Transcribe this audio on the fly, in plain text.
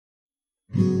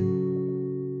Constructed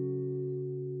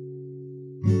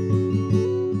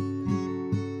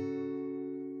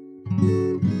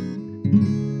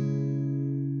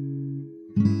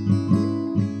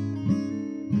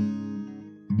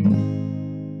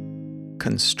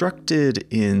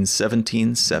in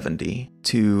 1770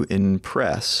 to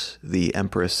impress the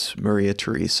Empress Maria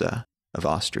Theresa of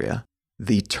Austria,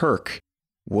 the Turk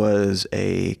was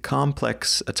a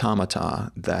complex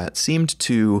automata that seemed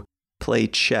to play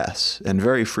chess and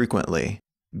very frequently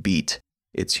beat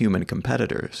its human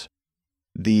competitors.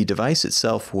 The device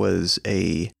itself was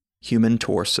a human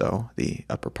torso, the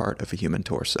upper part of a human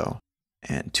torso,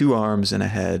 and 2 arms and a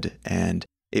head, and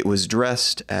it was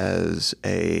dressed as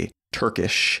a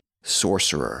Turkish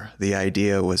sorcerer. The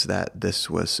idea was that this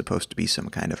was supposed to be some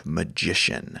kind of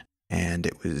magician, and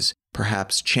it was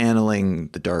perhaps channeling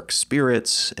the dark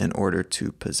spirits in order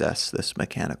to possess this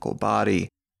mechanical body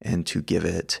and to give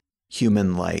it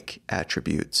human-like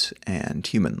attributes and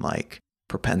human-like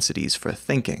propensities for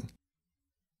thinking.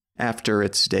 After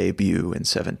its debut in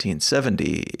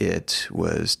 1770, it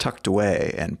was tucked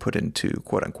away and put into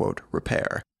quote-unquote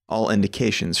repair. All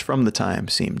indications from the time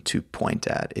seem to point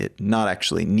at it not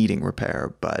actually needing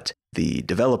repair, but the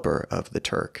developer of the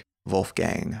Turk,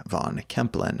 Wolfgang von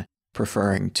Kempelen,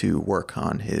 preferring to work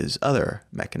on his other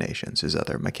machinations, his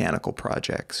other mechanical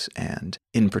projects, and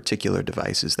in particular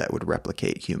devices that would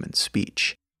replicate human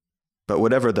speech. But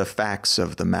whatever the facts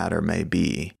of the matter may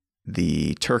be,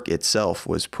 the Turk itself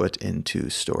was put into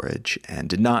storage and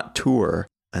did not tour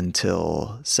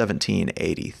until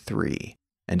 1783.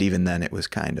 And even then it was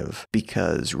kind of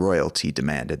because royalty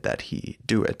demanded that he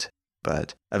do it.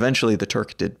 But eventually the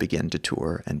Turk did begin to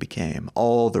tour and became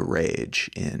all the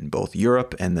rage in both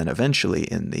Europe and then eventually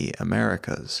in the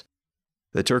Americas.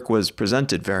 The Turk was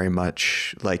presented very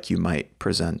much like you might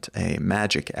present a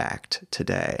magic act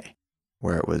today,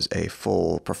 where it was a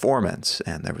full performance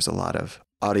and there was a lot of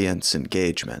audience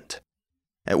engagement.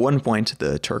 At one point,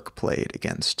 the Turk played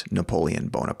against Napoleon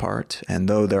Bonaparte, and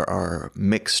though there are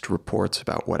mixed reports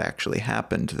about what actually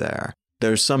happened there,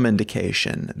 there's some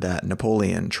indication that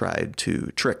Napoleon tried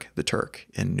to trick the Turk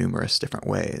in numerous different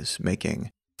ways, making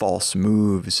false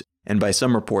moves, and by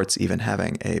some reports even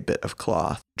having a bit of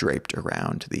cloth draped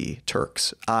around the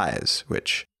Turk's eyes,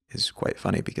 which is quite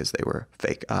funny because they were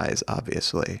fake eyes,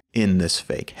 obviously, in this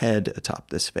fake head atop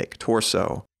this fake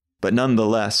torso. But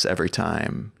nonetheless, every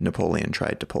time Napoleon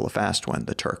tried to pull a fast one,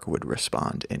 the Turk would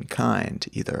respond in kind,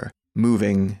 either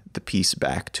moving the piece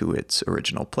back to its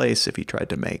original place if he tried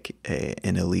to make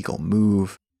an illegal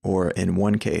move, or in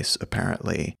one case,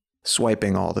 apparently,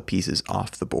 swiping all the pieces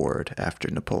off the board after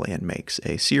Napoleon makes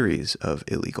a series of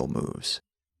illegal moves.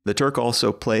 The Turk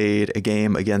also played a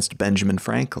game against Benjamin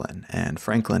Franklin, and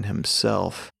Franklin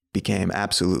himself became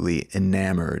absolutely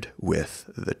enamored with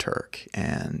the Turk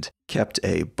and kept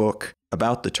a book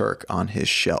about the Turk on his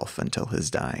shelf until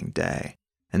his dying day.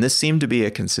 And this seemed to be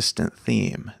a consistent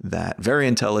theme that very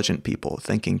intelligent people,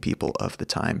 thinking people of the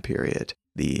time period,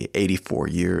 the 84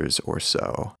 years or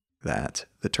so that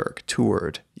the Turk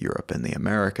toured Europe and the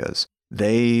Americas,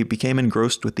 they became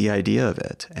engrossed with the idea of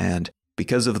it. And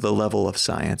because of the level of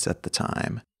science at the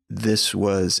time, this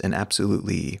was an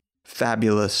absolutely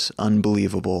fabulous,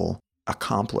 unbelievable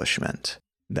accomplishment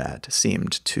that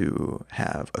seemed to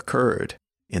have occurred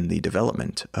in the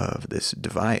development of this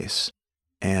device.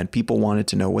 And people wanted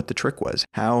to know what the trick was.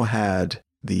 How had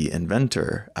the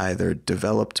inventor either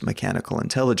developed mechanical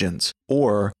intelligence,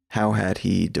 or how had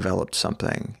he developed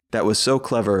something that was so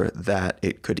clever that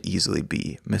it could easily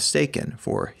be mistaken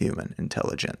for human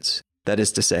intelligence? That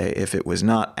is to say, if it was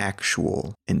not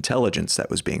actual intelligence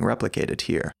that was being replicated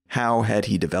here, how had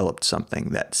he developed something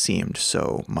that seemed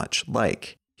so much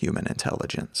like human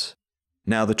intelligence?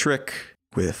 Now, the trick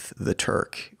with the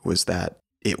Turk was that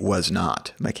it was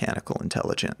not mechanical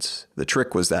intelligence. The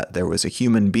trick was that there was a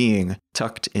human being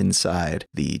tucked inside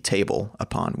the table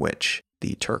upon which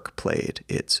the Turk played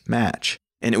its match.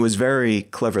 And it was very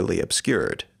cleverly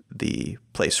obscured, the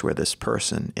place where this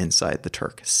person inside the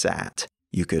Turk sat.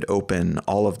 You could open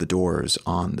all of the doors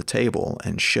on the table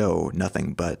and show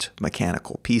nothing but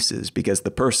mechanical pieces because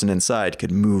the person inside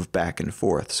could move back and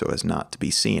forth so as not to be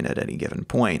seen at any given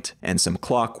point, and some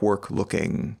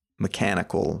clockwork-looking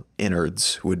mechanical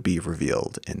innards would be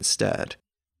revealed instead.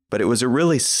 But it was a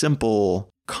really simple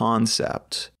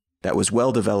concept that was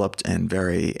well developed and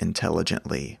very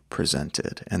intelligently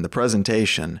presented, and the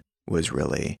presentation was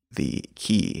really the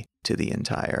key to the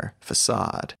entire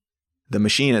facade. The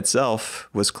machine itself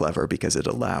was clever because it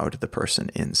allowed the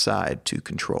person inside to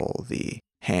control the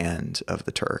hand of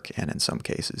the Turk, and in some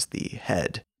cases the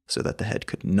head, so that the head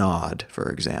could nod, for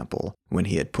example, when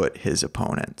he had put his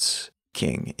opponent's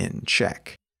king in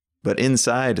check. But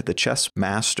inside, the chess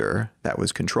master that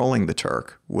was controlling the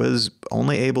Turk was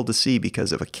only able to see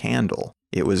because of a candle.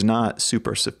 It was not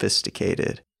super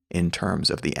sophisticated in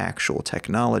terms of the actual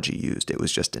technology used. It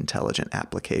was just intelligent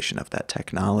application of that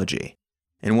technology.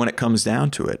 And when it comes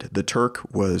down to it, the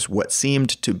Turk was what seemed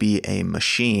to be a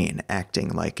machine acting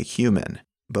like a human,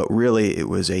 but really it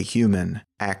was a human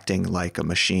acting like a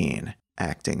machine,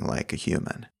 acting like a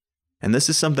human. And this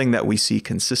is something that we see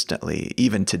consistently,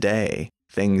 even today.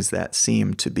 Things that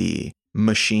seem to be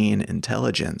machine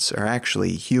intelligence are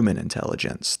actually human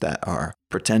intelligence that are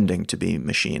pretending to be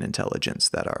machine intelligence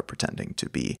that are pretending to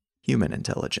be human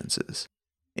intelligences.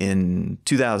 In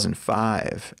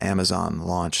 2005, Amazon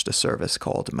launched a service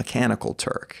called Mechanical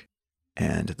Turk,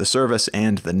 and the service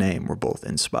and the name were both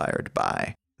inspired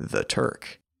by the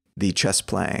Turk, the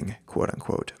chess-playing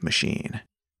quote-unquote machine.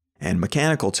 And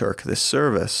Mechanical Turk, this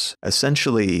service,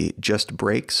 essentially just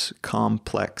breaks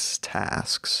complex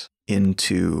tasks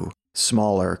into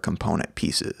smaller component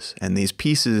pieces. And these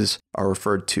pieces are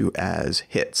referred to as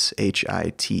HITs,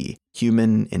 H-I-T,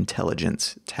 Human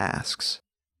Intelligence Tasks.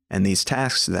 And these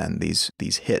tasks then,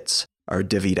 these hits, are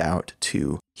divvied out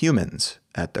to humans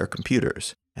at their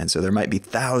computers. And so there might be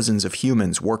thousands of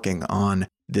humans working on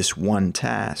this one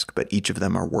task, but each of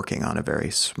them are working on a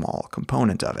very small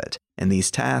component of it. And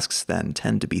these tasks then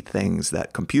tend to be things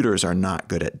that computers are not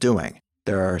good at doing.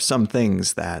 There are some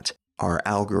things that our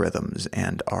algorithms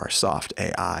and our soft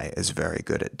AI is very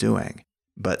good at doing.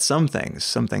 But some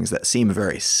things that seem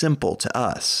very simple to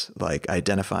us, like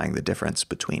identifying the difference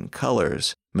between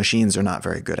colors, machines are not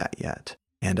very good at yet.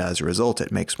 And as a result,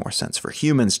 it makes more sense for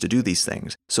humans to do these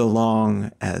things, so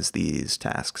long as these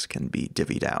tasks can be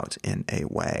divvied out in a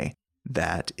way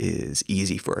that is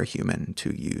easy for a human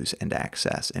to use and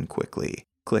access and quickly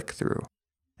click through.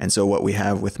 And so what we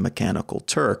have with Mechanical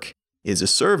Turk is a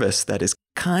service that is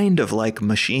kind of like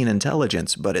machine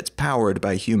intelligence, but it's powered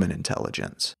by human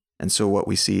intelligence. And so what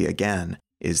we see again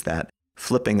is that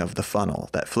flipping of the funnel,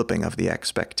 that flipping of the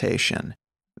expectation,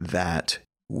 that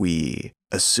we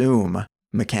assume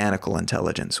mechanical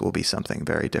intelligence will be something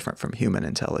very different from human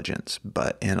intelligence,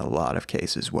 but in a lot of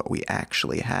cases what we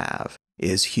actually have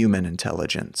is human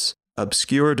intelligence,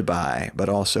 obscured by, but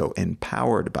also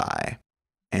empowered by,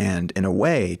 and in a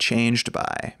way changed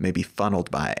by, maybe funneled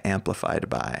by, amplified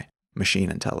by machine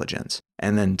intelligence,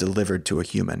 and then delivered to a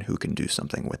human who can do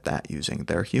something with that using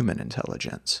their human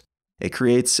intelligence. It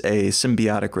creates a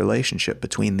symbiotic relationship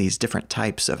between these different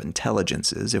types of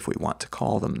intelligences, if we want to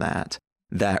call them that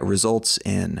results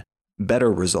in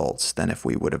better results than if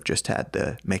we would have just had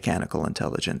the mechanical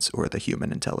intelligence or the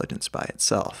human intelligence by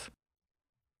itself.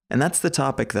 And that's the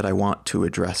topic that I want to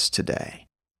address today.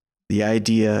 The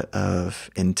idea of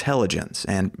intelligence,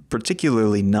 and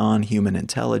particularly non-human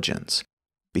intelligence.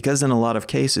 Because in a lot of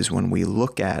cases, when we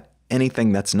look at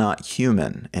anything that's not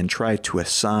human and try to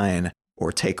assign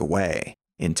or take away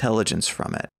intelligence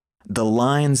from it, the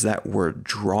lines that we're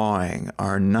drawing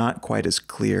are not quite as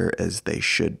clear as they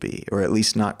should be, or at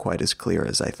least not quite as clear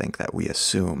as I think that we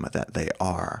assume that they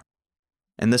are.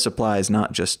 And this applies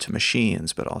not just to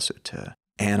machines, but also to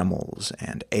animals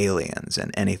and aliens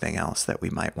and anything else that we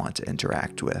might want to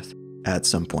interact with at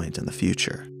some point in the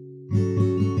future.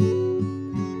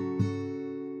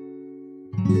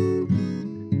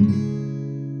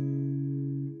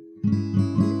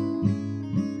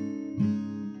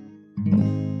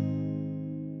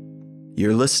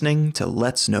 You're listening to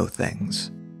Let's Know Things.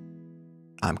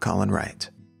 I'm Colin Wright.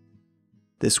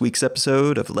 This week's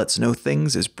episode of Let's Know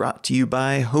Things is brought to you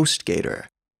by HostGator.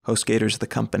 HostGator is the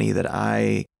company that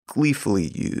I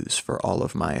gleefully use for all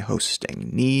of my hosting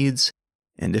needs.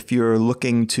 And if you're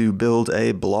looking to build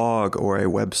a blog or a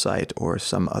website or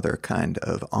some other kind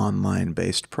of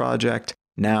online-based project,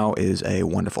 now is a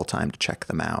wonderful time to check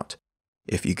them out.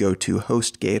 If you go to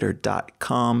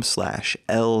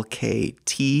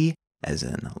hostgator.com/LKT, as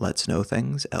in Let's Know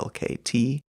Things,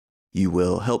 LKT, you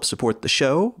will help support the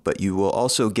show, but you will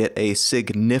also get a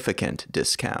significant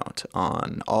discount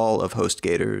on all of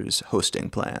HostGator's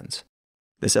hosting plans.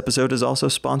 This episode is also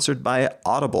sponsored by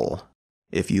Audible.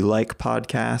 If you like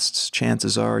podcasts,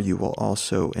 chances are you will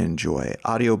also enjoy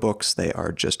audiobooks. They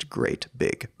are just great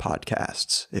big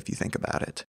podcasts, if you think about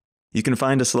it. You can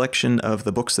find a selection of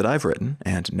the books that I've written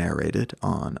and narrated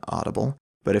on Audible.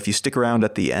 But if you stick around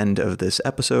at the end of this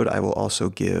episode, I will also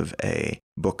give a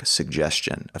book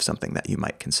suggestion of something that you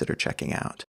might consider checking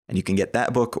out. And you can get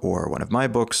that book or one of my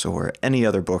books or any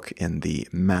other book in the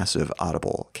massive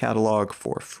Audible catalog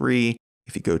for free.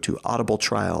 If you go to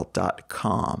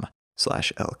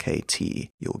audibletrial.com/LKT,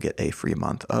 you'll get a free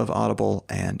month of Audible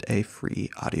and a free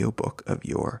audiobook of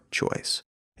your choice.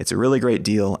 It's a really great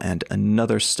deal and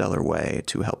another stellar way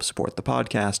to help support the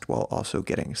podcast while also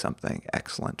getting something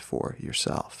excellent for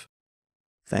yourself.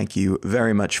 Thank you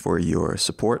very much for your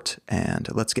support, and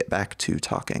let's get back to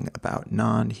talking about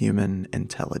non-human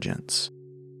intelligence.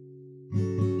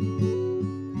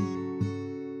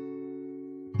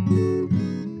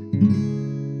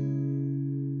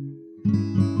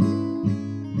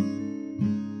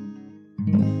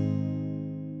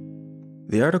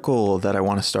 The article that I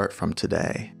want to start from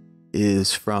today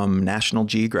is from National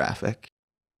Geographic,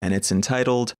 and it's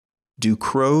entitled, "Do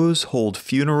Crows Hold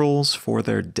Funerals for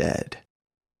Their Dead?"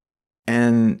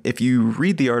 And if you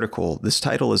read the article, this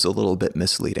title is a little bit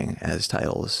misleading, as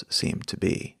titles seem to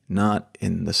be. Not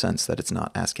in the sense that it's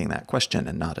not asking that question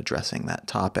and not addressing that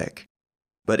topic,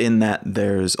 but in that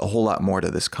there's a whole lot more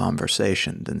to this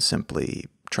conversation than simply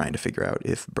trying to figure out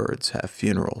if birds have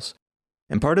funerals.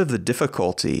 And part of the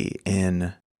difficulty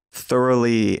in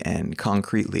thoroughly and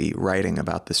concretely writing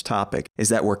about this topic is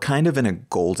that we're kind of in a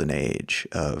golden age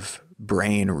of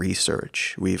brain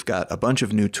research. We've got a bunch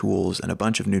of new tools and a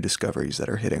bunch of new discoveries that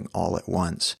are hitting all at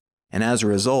once. And as a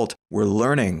result, we're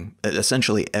learning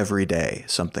essentially every day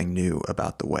something new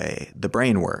about the way the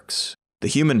brain works, the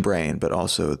human brain, but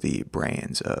also the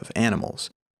brains of animals.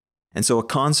 And so a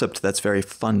concept that's very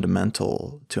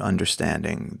fundamental to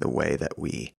understanding the way that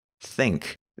we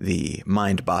think, the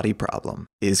mind-body problem,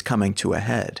 is coming to a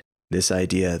head. This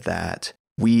idea that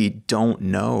we don't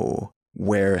know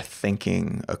where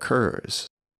thinking occurs.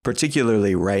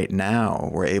 Particularly right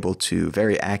now, we're able to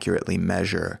very accurately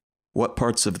measure what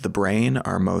parts of the brain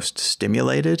are most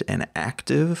stimulated and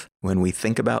active when we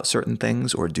think about certain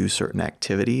things or do certain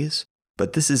activities.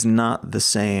 But this is not the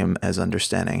same as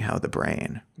understanding how the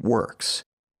brain works.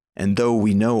 And though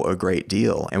we know a great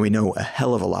deal, and we know a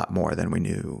hell of a lot more than we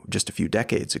knew just a few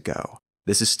decades ago,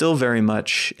 this is still very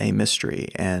much a mystery,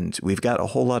 and we've got a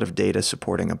whole lot of data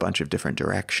supporting a bunch of different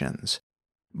directions.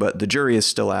 But the jury is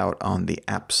still out on the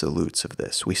absolutes of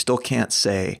this. We still can't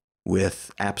say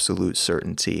with absolute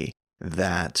certainty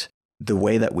that the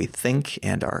way that we think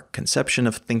and our conception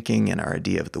of thinking and our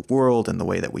idea of the world and the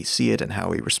way that we see it and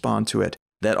how we respond to it,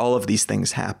 that all of these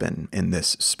things happen in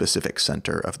this specific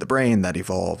center of the brain that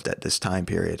evolved at this time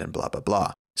period and blah, blah,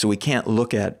 blah. So we can't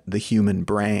look at the human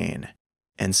brain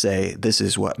and say, this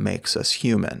is what makes us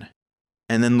human.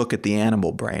 And then look at the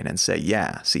animal brain and say,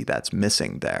 yeah, see, that's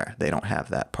missing there. They don't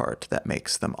have that part that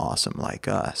makes them awesome like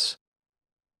us.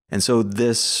 And so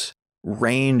this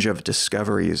range of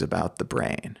discoveries about the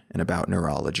brain and about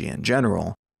neurology in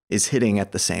general is hitting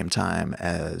at the same time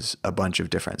as a bunch of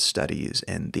different studies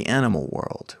in the animal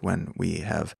world, when we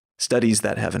have studies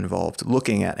that have involved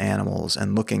looking at animals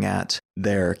and looking at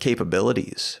their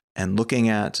capabilities and looking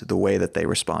at the way that they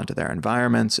respond to their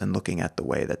environments and looking at the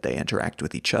way that they interact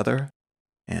with each other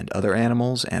and other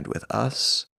animals and with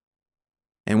us.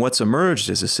 And what's emerged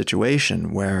is a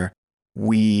situation where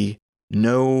we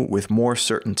know with more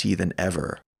certainty than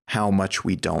ever how much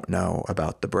we don't know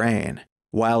about the brain,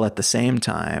 while at the same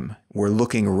time we're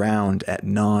looking around at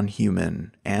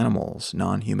non-human animals,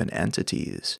 non-human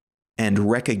entities, and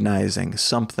recognizing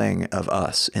something of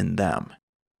us in them.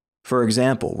 For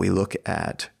example, we look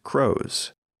at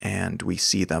crows and we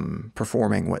see them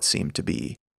performing what seem to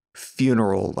be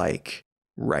funeral-like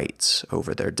rites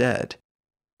over their dead,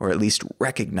 or at least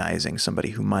recognizing somebody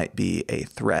who might be a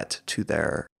threat to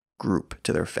their group,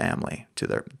 to their family,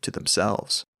 to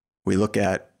themselves. We look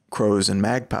at crows and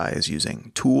magpies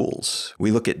using tools. We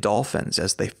look at dolphins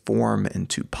as they form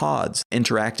into pods,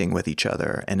 interacting with each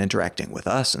other and interacting with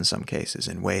us in some cases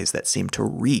in ways that seem to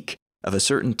reek of a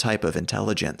certain type of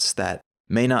intelligence that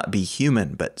may not be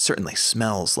human, but certainly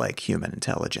smells like human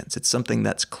intelligence. It's something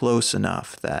that's close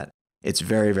enough that it's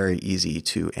very, very easy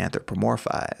to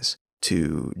anthropomorphize,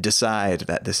 to decide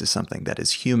that this is something that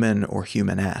is human or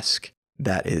human-esque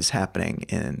that is happening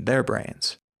in their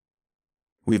brains.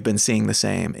 We've been seeing the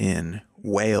same in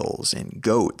whales, in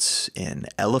goats, in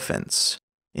elephants,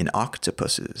 in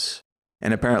octopuses.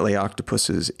 And apparently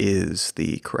octopuses is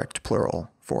the correct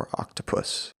plural for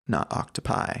octopus, not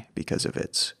octopi, because of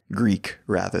its Greek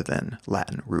rather than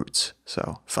Latin roots.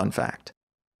 So, fun fact.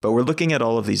 But we're looking at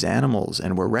all of these animals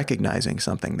and we're recognizing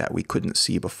something that we couldn't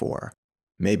see before.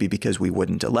 Maybe because we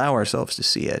wouldn't allow ourselves to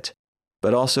see it,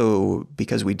 but also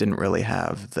because we didn't really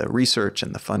have the research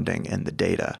and the funding and the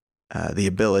data, the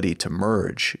ability to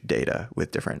merge data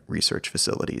with different research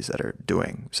facilities that are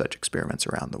doing such experiments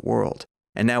around the world.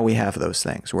 And now we have those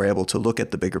things. We're able to look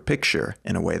at the bigger picture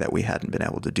in a way that we hadn't been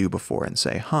able to do before and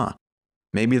say,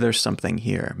 maybe there's something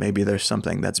here. Maybe there's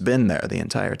something that's been there the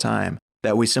entire time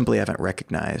that we simply haven't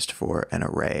recognized for an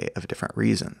array of different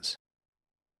reasons.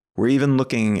 We're even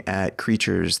looking at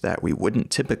creatures that we wouldn't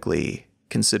typically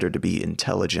consider to be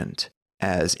intelligent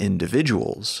as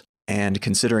individuals, and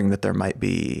considering that there might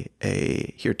be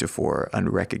a heretofore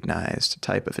unrecognized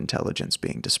type of intelligence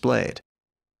being displayed.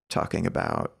 Talking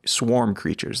about swarm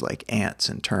creatures like ants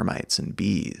and termites and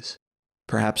bees.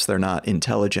 Perhaps they're not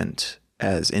intelligent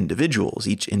as individuals.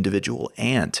 Each individual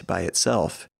ant by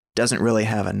itself doesn't really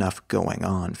have enough going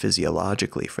on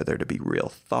physiologically for there to be real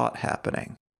thought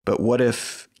happening. But what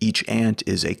if each ant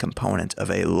is a component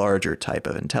of a larger type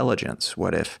of intelligence?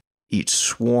 What if each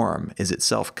swarm is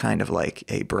itself kind of like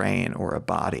a brain or a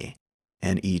body,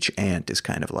 and each ant is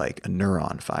kind of like a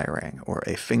neuron firing, or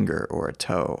a finger or a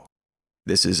toe?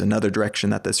 This is another direction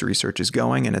that this research is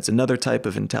going, and it's another type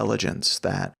of intelligence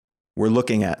that we're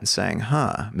looking at and saying,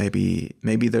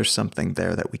 maybe there's something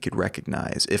there that we could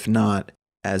recognize, if not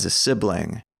as a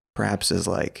sibling, perhaps as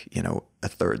like, a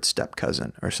third step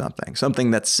cousin or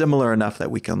something that's similar enough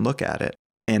that we can look at it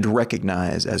and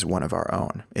recognize as one of our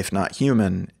own, if not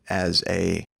human, as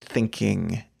a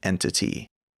thinking entity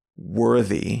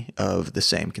worthy of the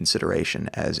same consideration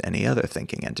as any other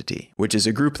thinking entity, which is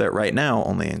a group that right now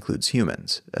only includes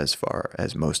humans, as far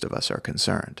as most of us are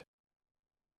concerned.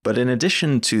 But in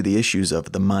addition to the issues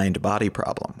of the mind-body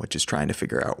problem, which is trying to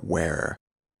figure out where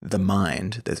the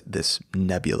mind, this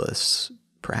nebulous,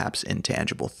 perhaps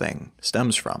intangible thing,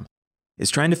 stems from, is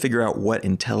trying to figure out what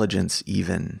intelligence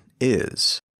even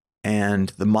is. And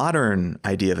the modern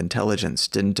idea of intelligence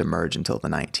didn't emerge until the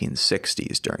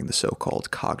 1960s during the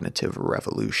so-called cognitive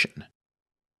revolution.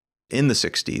 In the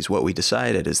 60s, what we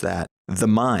decided is that the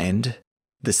mind,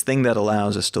 this thing that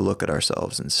allows us to look at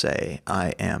ourselves and say,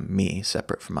 I am me,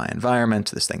 separate from my environment,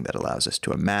 this thing that allows us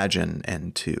to imagine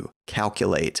and to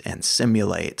calculate and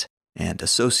simulate and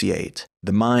associate,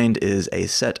 the mind is a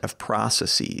set of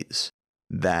processes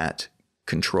that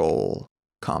control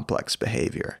complex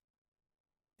behavior.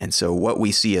 And so what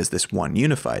we see as this one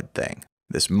unified thing,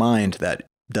 this mind that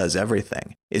does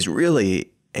everything, is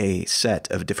really a set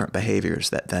of different behaviors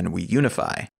that then we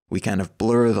unify. We kind of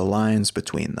blur the lines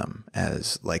between them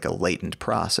as like a latent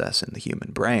process in the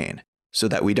human brain so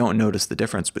that we don't notice the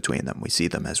difference between them. We see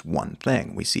them as one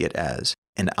thing. We see it as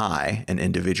an I, an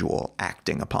individual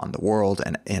acting upon the world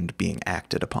and being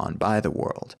acted upon by the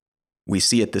world. We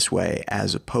see it this way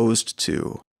as opposed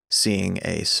to seeing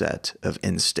a set of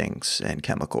instincts and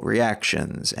chemical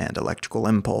reactions and electrical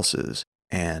impulses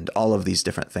and all of these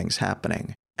different things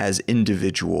happening as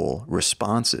individual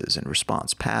responses and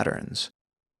response patterns.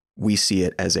 We see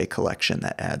it as a collection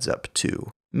that adds up to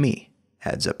me,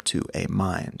 adds up to a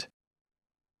mind.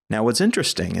 Now, what's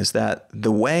interesting is that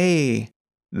the way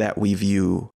that we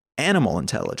view animal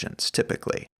intelligence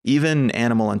typically, even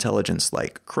animal intelligence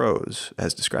like crows,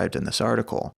 as described in this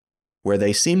article, where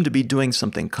they seem to be doing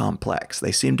something complex.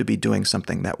 They seem to be doing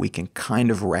something that we can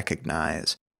kind of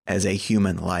recognize as a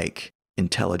human-like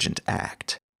intelligent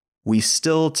act. We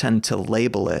still tend to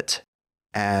label it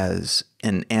as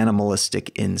an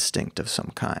animalistic instinct of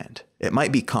some kind. It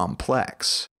might be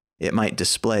complex. It might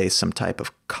display some type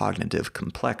of cognitive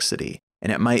complexity,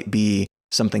 and it might be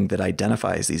something that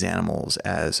identifies these animals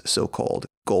as so-called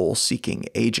goal-seeking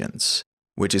agents,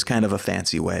 which is kind of a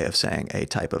fancy way of saying a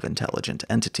type of intelligent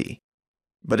entity.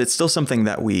 But it's still something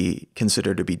that we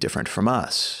consider to be different from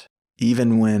us,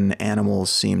 even when animals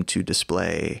seem to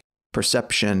display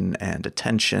perception and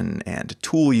attention and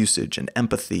tool usage and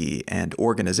empathy and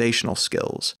organizational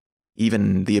skills,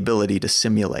 even the ability to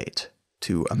simulate,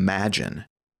 to imagine.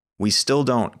 We still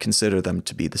don't consider them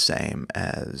to be the same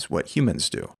as what humans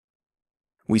do.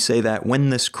 We say that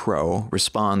when this crow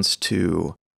responds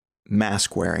to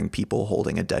mask-wearing people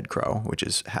holding a dead crow, which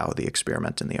is how the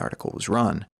experiment in the article was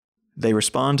run, they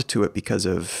respond to it because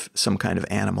of some kind of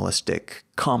animalistic,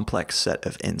 complex set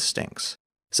of instincts,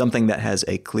 something that has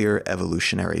a clear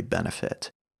evolutionary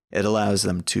benefit. It allows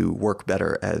them to work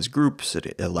better as groups,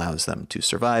 it allows them to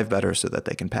survive better so that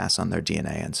they can pass on their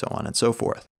DNA and so on and so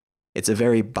forth. It's a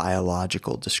very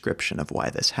biological description of why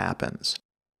this happens.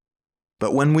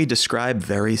 But when we describe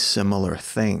very similar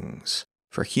things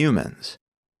for humans,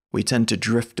 we tend to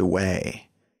drift away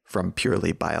from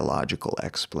purely biological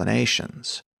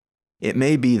explanations. It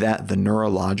may be that the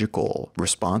neurological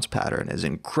response pattern is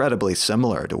incredibly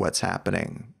similar to what's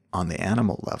happening on the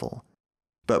animal level.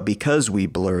 But because we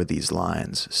blur these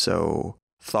lines so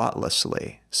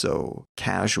thoughtlessly, so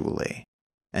casually,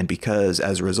 and because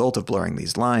as a result of blurring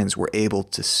these lines, we're able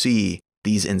to see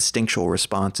these instinctual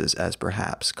responses as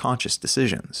perhaps conscious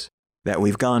decisions that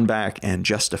we've gone back and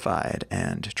justified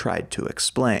and tried to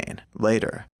explain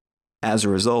later. As a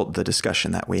result, the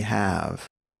discussion that we have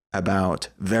about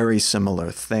very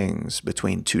similar things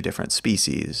between two different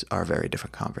species are very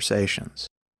different conversations.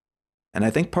 And I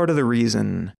think part of the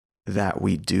reason that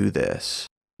we do this,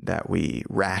 that we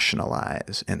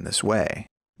rationalize in this way,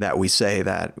 that we say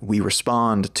that we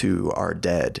respond to our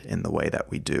dead in the way that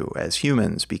we do as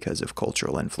humans because of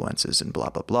cultural influences and blah,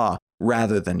 blah, blah,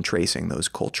 rather than tracing those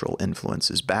cultural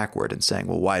influences backward and saying,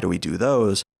 well, why do we do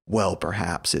those? Well,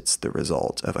 perhaps it's the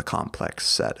result of a complex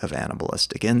set of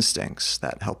animalistic instincts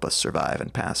that help us survive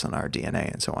and pass on our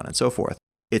DNA and so on and so forth.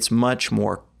 It's much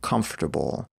more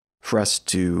comfortable for us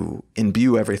to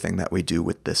imbue everything that we do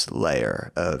with this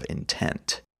layer of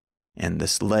intent and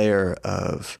this layer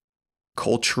of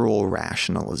cultural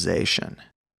rationalization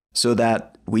so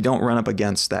that we don't run up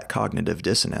against that cognitive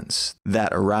dissonance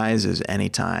that arises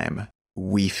anytime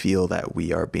we feel that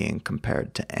we are being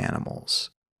compared to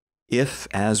animals. If,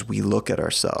 as we look at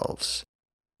ourselves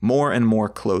more and more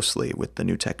closely with the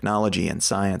new technology and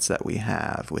science that we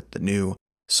have, with the new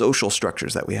social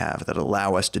structures that we have that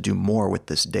allow us to do more with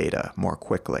this data more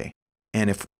quickly, and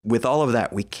if with all of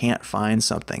that we can't find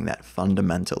something that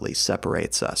fundamentally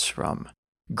separates us from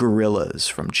gorillas,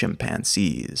 from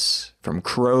chimpanzees, from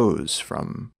crows,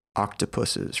 from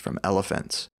octopuses, from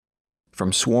elephants,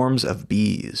 from swarms of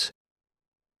bees,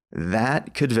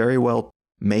 that could very well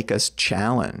make us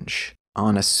challenge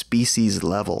on a species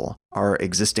level our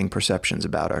existing perceptions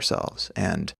about ourselves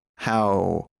and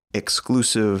how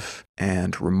exclusive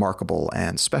and remarkable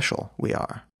and special we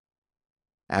are.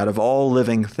 Out of all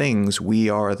living things, we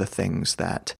are the things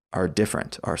that are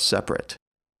different, are separate.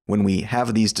 When we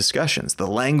have these discussions, the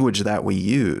language that we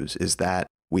use is that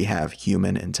we have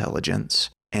human intelligence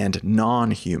and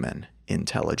non-human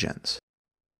intelligence.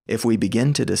 If we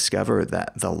begin to discover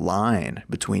that the line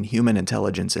between human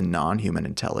intelligence and non-human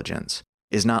intelligence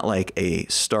is not like a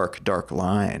stark, dark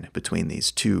line between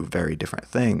these two very different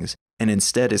things, and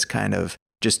instead is kind of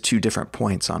just two different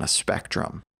points on a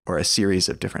spectrum or a series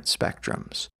of different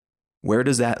spectrums, where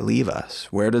does that leave us?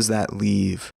 Where does that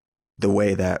leave the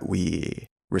way that we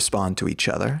respond to each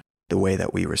other, the way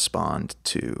that we respond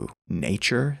to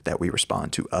nature, that we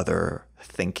respond to other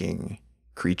thinking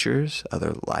creatures,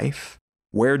 other life?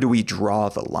 Where do we draw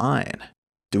the line?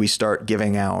 Do we start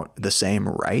giving out the same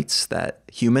rights that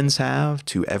humans have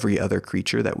to every other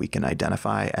creature that we can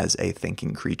identify as a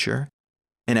thinking creature?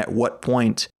 And at what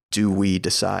point do we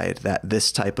decide that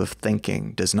this type of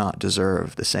thinking does not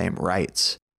deserve the same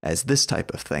rights as this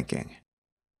type of thinking?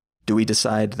 Do we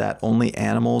decide that only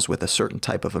animals with a certain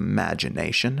type of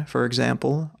imagination, for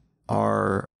example,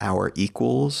 are our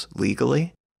equals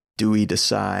legally? Do we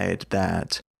decide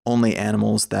that only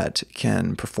animals that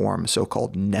can perform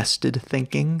so-called nested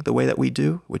thinking the way that we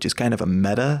do, which is kind of a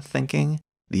meta thinking,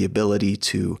 the ability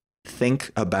to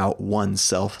think about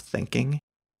oneself thinking,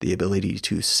 the ability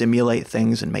to simulate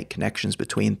things and make connections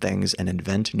between things and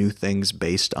invent new things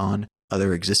based on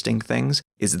other existing things?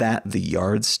 Is that the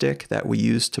yardstick that we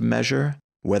use to measure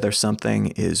whether something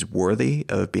is worthy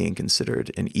of being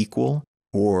considered an equal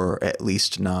or at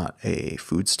least not a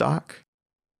food stock?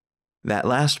 That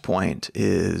last point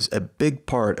is a big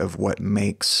part of what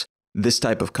makes this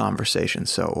type of conversation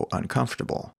so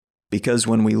uncomfortable. Because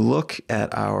when we look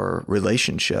at our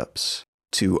relationships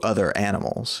to other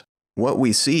animals, what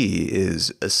we see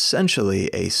is essentially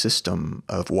a system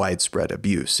of widespread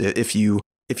abuse. If you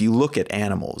look at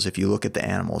animals, if you look at the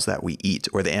animals that we eat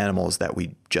or the animals that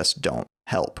we just don't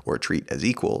help or treat as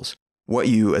equals, what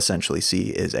you essentially see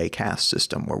is a caste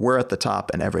system where we're at the top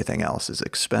and everything else is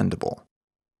expendable.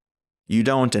 You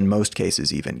don't, in most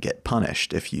cases, even get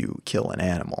punished if you kill an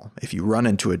animal. If you run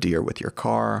into a deer with your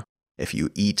car, if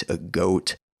you eat a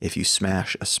goat, if you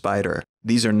smash a spider,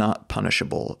 these are not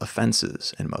punishable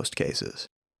offenses in most cases.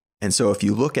 And so if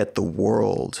you look at the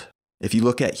world, if you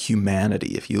look at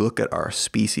humanity, if you look at our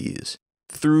species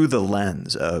through the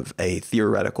lens of a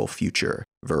theoretical future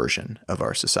version of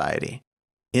our society,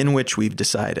 in which we've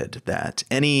decided that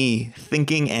any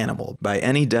thinking animal, by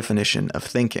any definition of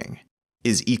thinking,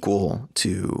 is equal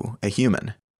to a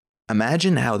human,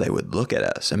 imagine how they would look at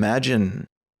us. Imagine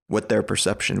what their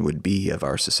perception would be of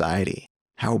our society.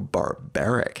 How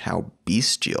barbaric, how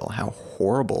bestial, how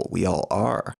horrible we all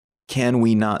are. Can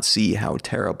we not see how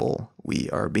terrible we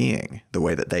are being the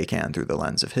way that they can through the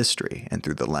lens of history and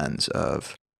through the lens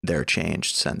of their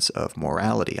changed sense of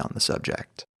morality on the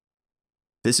subject?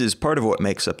 This is part of what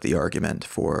makes up the argument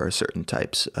for certain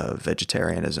types of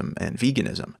vegetarianism and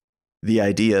veganism. The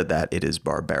idea that it is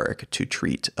barbaric to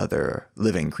treat other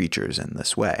living creatures in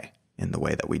this way, in the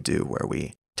way that we do, where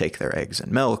we take their eggs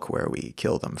and milk, where we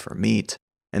kill them for meat.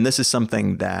 And this is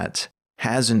something that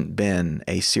hasn't been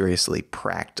a seriously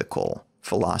practical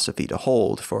philosophy to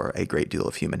hold for a great deal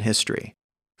of human history.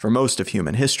 For most of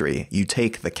human history, you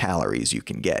take the calories you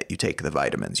can get, you take the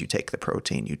vitamins, you take the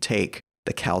protein, you take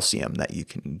the calcium that you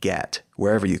can get,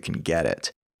 wherever you can get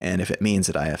it. And if it means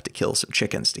that I have to kill some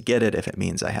chickens to get it, if it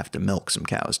means I have to milk some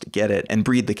cows to get it, and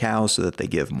breed the cows so that they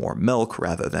give more milk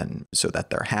rather than so that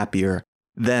they're happier,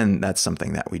 then that's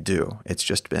something that we do. It's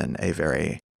just been a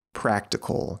very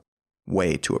practical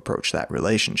way to approach that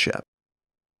relationship.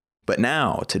 But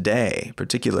now, today,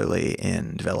 particularly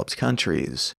in developed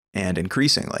countries, and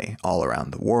increasingly all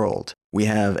around the world, we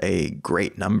have a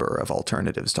great number of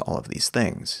alternatives to all of these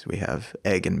things. We have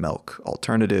egg and milk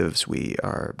alternatives. We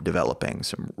are developing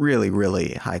some really,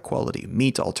 really high quality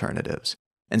meat alternatives.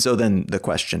 And so then the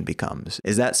question becomes,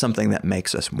 is that something that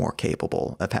makes us more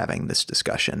capable of having this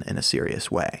discussion in a serious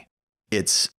way?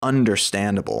 It's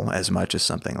understandable, as much as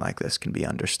something like this can be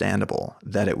understandable,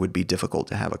 that it would be difficult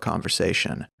to have a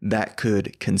conversation that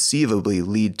could conceivably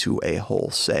lead to a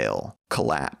wholesale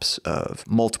collapse of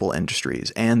multiple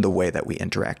industries and the way that we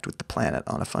interact with the planet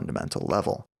on a fundamental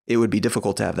level. It would be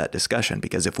difficult to have that discussion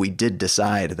because if we did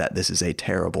decide that this is a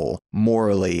terrible,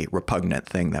 morally repugnant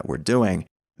thing that we're doing,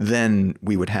 then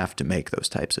we would have to make those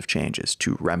types of changes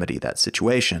to remedy that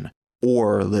situation,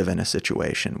 or live in a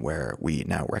situation where we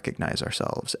now recognize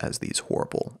ourselves as these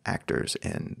horrible actors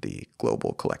in the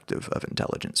global collective of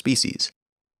intelligent species.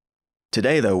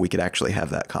 Today, though, we could actually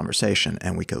have that conversation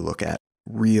and we could look at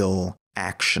real,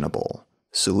 actionable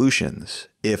solutions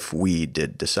if we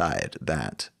did decide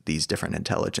that these different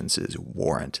intelligences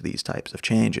warrant these types of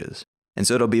changes. And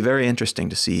so it'll be very interesting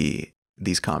to see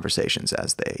these conversations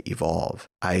as they evolve.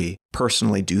 I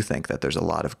personally do think that there's a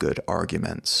lot of good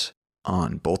arguments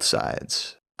on both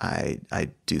sides. I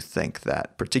do think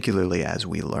that particularly as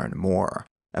we learn more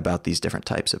about these different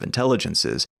types of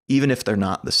intelligences, even if they're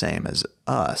not the same as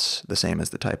us, the same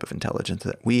as the type of intelligence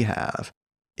that we have,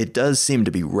 it does seem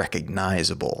to be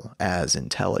recognizable as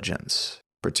intelligence,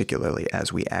 particularly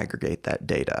as we aggregate that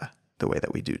data the way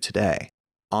that we do today.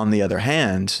 On the other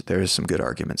hand, there's some good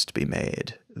arguments to be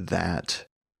made that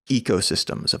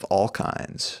ecosystems of all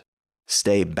kinds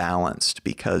stay balanced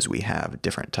because we have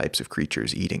different types of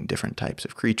creatures eating different types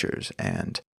of creatures.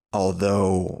 And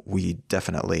although we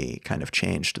definitely kind of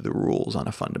changed the rules on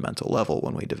a fundamental level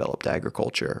when we developed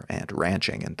agriculture and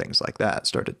ranching and things like that,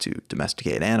 started to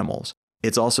domesticate animals,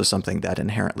 it's also something that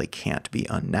inherently can't be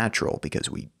unnatural because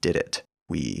we did it.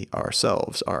 We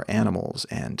ourselves are animals,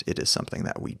 and it is something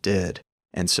that we did.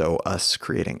 And so us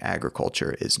creating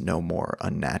agriculture is no more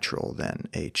unnatural than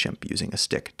a chimp using a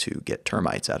stick to get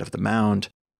termites out of the mound,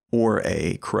 or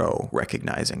a crow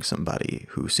recognizing somebody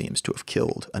who seems to have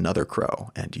killed another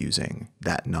crow and using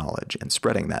that knowledge and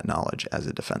spreading that knowledge as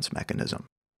a defense mechanism.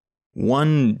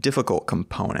 One difficult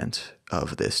component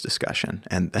of this discussion,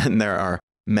 and there are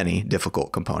many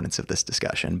difficult components of this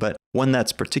discussion, but one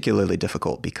that's particularly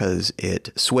difficult because it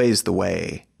sways the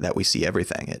way that we see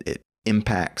everything. It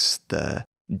impacts the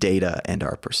data and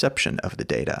our perception of the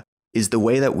data, is the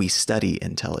way that we study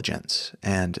intelligence.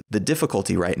 And the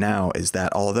difficulty right now is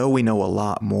that although we know a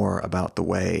lot more about the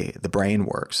way the brain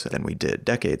works than we did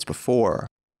decades before,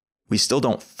 we still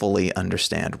don't fully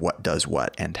understand what does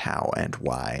what and how and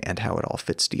why and how it all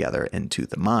fits together into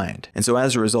the mind. And so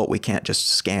as a result, we can't just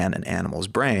scan an animal's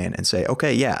brain and say,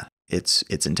 okay, yeah, it's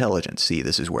intelligent. See,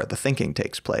 this is where the thinking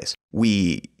takes place.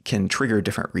 We can trigger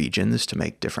different regions to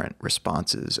make different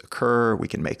responses occur. We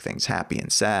can make things happy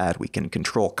and sad. We can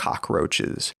control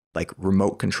cockroaches, like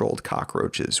remote-controlled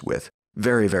cockroaches with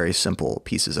very, very simple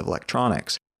pieces of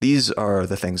electronics. These are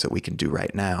the things that we can do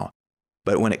right now.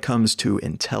 But when it comes to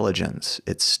intelligence,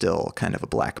 it's still kind of a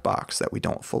black box that we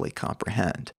don't fully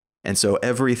comprehend. And so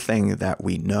everything that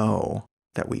we know,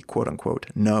 that we quote-unquote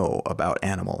know about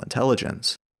animal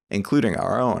intelligence, including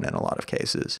our own in a lot of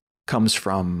cases, comes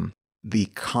from the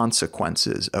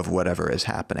consequences of whatever is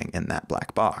happening in that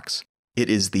black box. It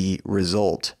is the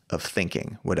result of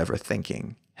thinking, whatever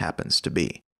thinking happens to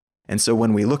be. And so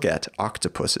when we look at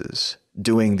octopuses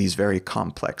doing these very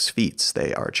complex feats,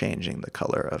 they are changing the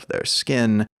color of their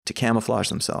skin to camouflage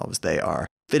themselves. They are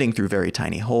fitting through very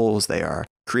tiny holes. They are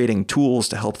creating tools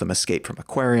to help them escape from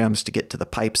aquariums to get to the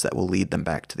pipes that will lead them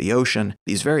back to the ocean.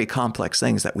 These very complex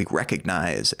things that we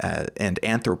recognize and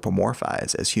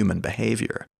anthropomorphize as human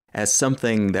behavior, as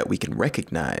something that we can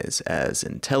recognize as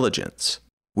intelligence.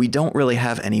 We don't really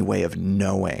have any way of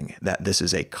knowing that this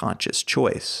is a conscious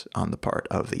choice on the part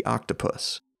of the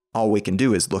octopus. All we can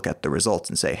do is look at the results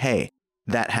and say, hey,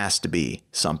 that has to be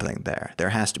something there. There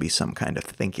has to be some kind of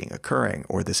thinking occurring,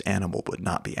 or this animal would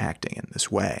not be acting in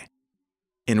this way.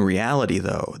 In reality,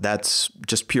 though, that's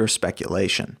just pure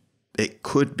speculation. It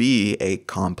could be a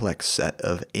complex set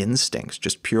of instincts,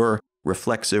 just pure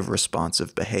reflexive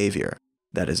responsive behavior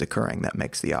that is occurring that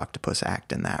makes the octopus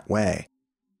act in that way.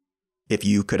 If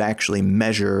you could actually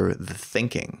measure the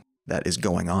thinking that is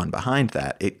going on behind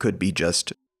that, it could be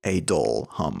just a dull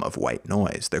hum of white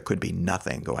noise. There could be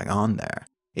nothing going on there.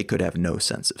 It could have no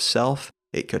sense of self.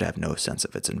 It could have no sense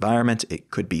of its environment. It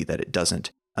could be that it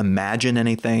doesn't imagine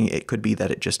anything. It could be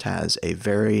that it just has a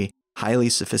very highly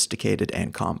sophisticated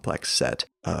and complex set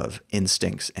of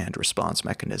instincts and response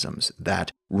mechanisms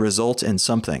that result in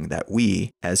something that we,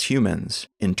 as humans,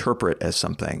 interpret as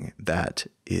something that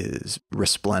is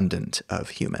resplendent of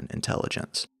human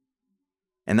intelligence.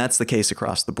 And that's the case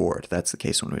across the board. That's the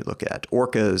case when we look at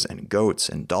orcas and goats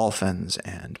and dolphins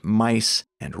and mice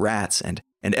and rats and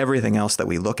everything else that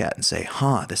we look at and say,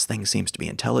 this thing seems to be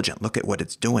intelligent. Look at what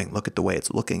it's doing. Look at the way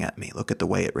it's looking at me. Look at the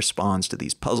way it responds to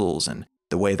these puzzles and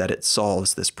the way that it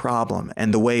solves this problem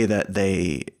and the way that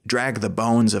they drag the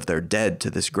bones of their dead to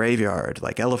this graveyard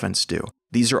like elephants do.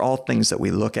 These are all things that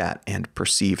we look at and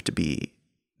perceive to be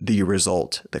the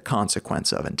result, the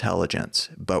consequence of intelligence.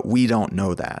 But we don't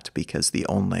know that because the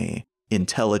only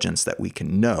intelligence that we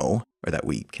can know, or that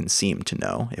we can seem to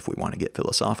know, if we want to get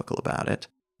philosophical about it,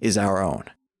 is our own.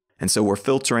 And so we're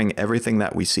filtering everything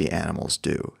that we see animals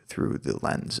do through the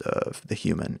lens of the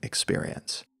human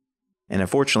experience. And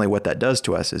unfortunately, what that does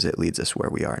to us is it leads us where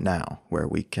we are now, where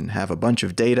we can have a bunch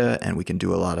of data and we can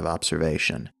do a lot of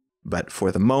observation. But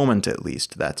for the moment, at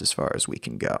least, that's as far as we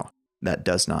can go. That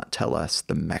does not tell us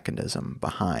the mechanism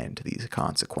behind these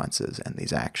consequences and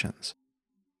these actions.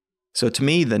 So to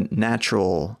me, the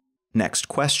natural next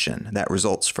question that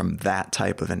results from that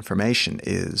type of information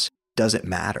is, does it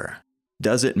matter?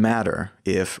 Does it matter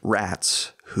if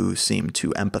rats who seem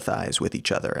to empathize with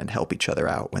each other and help each other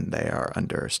out when they are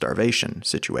under starvation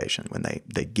situation, when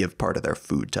they give part of their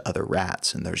food to other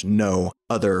rats and there's no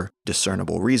other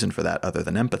discernible reason for that other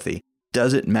than empathy,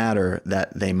 does it matter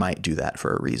that they might do that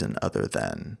for a reason other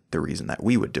than the reason that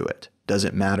we would do it? Does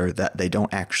it matter that they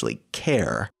don't actually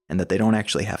care and that they don't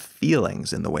actually have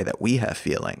feelings in the way that we have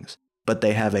feelings, but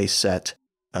they have a set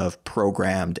of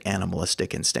programmed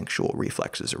animalistic instinctual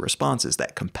reflexes or responses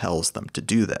that compels them to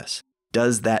do this?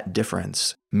 Does that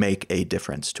difference make a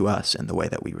difference to us in the way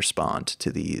that we respond to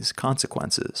these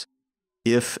consequences?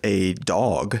 If a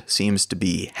dog seems to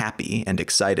be happy and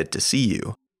excited to see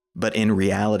you, but in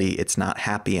reality it's not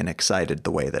happy and excited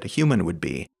the way that a human would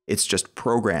be, it's just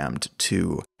programmed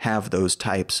to have those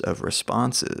types of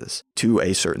responses to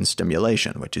a certain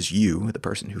stimulation, which is you, the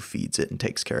person who feeds it and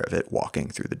takes care of it, walking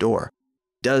through the door.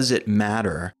 Does it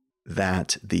matter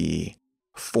that the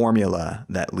formula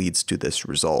that leads to this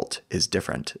result is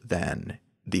different than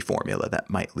the formula that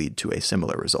might lead to a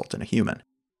similar result in a human?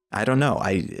 I don't know.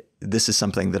 This is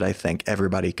something that I think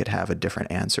everybody could have a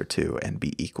different answer to and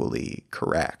be equally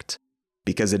correct,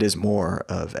 because it is more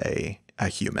of a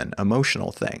human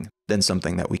emotional thing than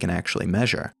something that we can actually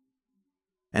measure.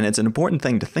 And it's an important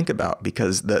thing to think about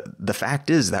because the fact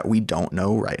is that we don't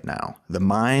know right now. The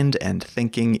mind and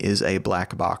thinking is a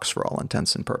black box for all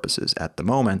intents and purposes at the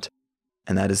moment,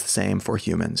 and that is the same for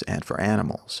humans and for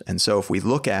animals. And so if we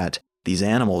look at these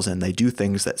animals and they do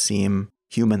things that seem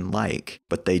human-like,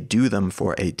 but they do them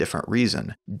for a different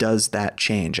reason, does that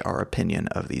change our opinion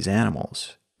of these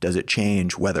animals? Does it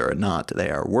change whether or not they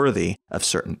are worthy of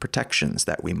certain protections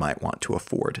that we might want to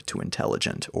afford to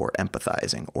intelligent or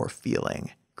empathizing or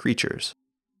feeling creatures?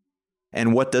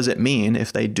 And what does it mean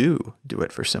if they do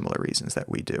it for similar reasons that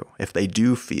we do? If they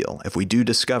do feel, if we do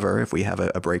discover, if we have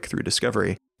a breakthrough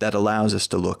discovery that allows us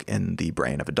to look in the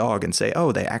brain of a dog and say,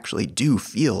 oh, they actually do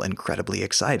feel incredibly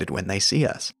excited when they see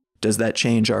us. Does that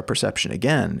change our perception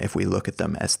again if we look at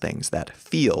them as things that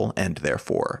feel and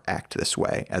therefore act this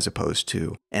way, as opposed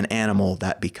to an animal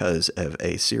that, because of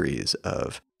a series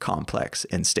of complex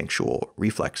instinctual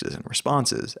reflexes and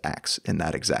responses, acts in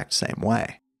that exact same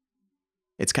way?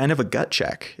 It's kind of a gut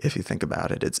check if you think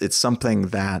about it. It's something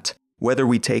that, whether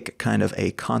we take kind of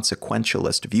a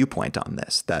consequentialist viewpoint on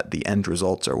this, that the end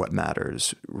results are what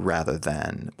matters rather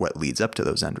than what leads up to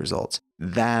those end results,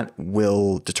 that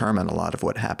will determine a lot of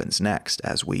what happens next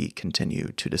as we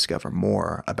continue to discover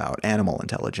more about animal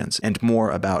intelligence and more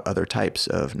about other types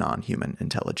of non-human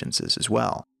intelligences as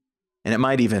well. And it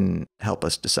might even help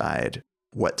us decide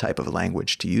what type of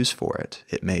language to use for it.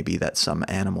 It may be that some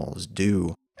animals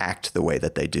do act the way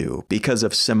that they do because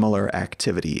of similar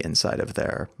activity inside of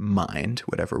their mind,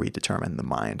 whatever we determine the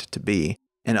mind to be,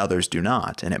 and others do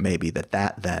not. And it may be that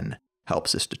that then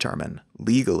helps us determine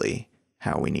legally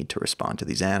how we need to respond to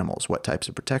these animals, what types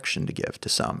of protection to give to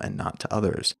some and not to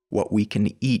others, what we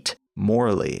can eat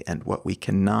morally and what we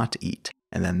cannot eat,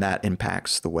 And then that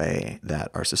impacts the way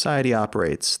that our society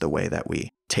operates, the way that we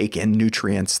take in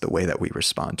nutrients, the way that we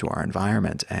respond to our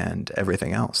environment, and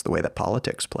everything else, the way that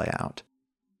politics play out.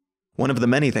 One of the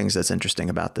many things that's interesting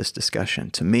about this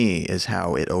discussion to me is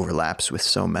how it overlaps with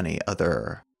so many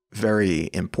other very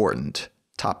important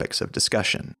topics of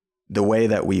discussion. The way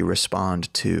that we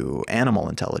respond to animal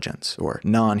intelligence or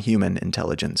non-human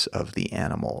intelligence of the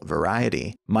animal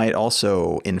variety might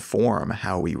also inform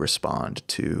how we respond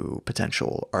to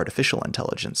potential artificial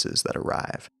intelligences that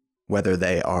arrive, whether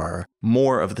they are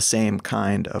more of the same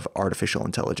kind of artificial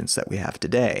intelligence that we have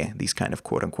today, these kind of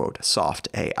quote-unquote soft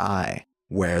AI,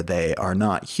 where they are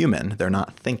not human, they're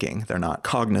not thinking, they're not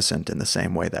cognizant in the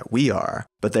same way that we are,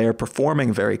 but they are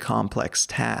performing very complex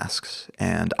tasks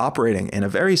and operating in a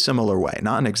very similar way,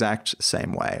 not an exact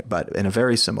same way, but in a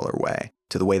very similar way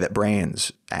to the way that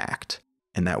brains act,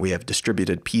 and that we have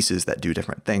distributed pieces that do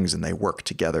different things and they work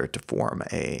together to form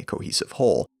a cohesive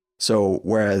whole. So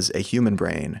whereas a human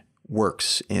brain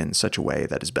works in such a way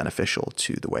that is beneficial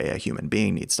to the way a human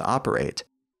being needs to operate,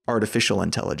 artificial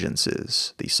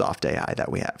intelligences, the soft AI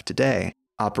that we have today,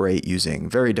 operate using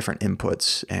very different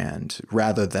inputs, and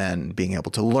rather than being able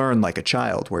to learn like a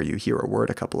child where you hear a word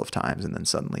a couple of times and then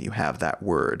suddenly you have that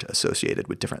word associated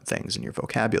with different things in your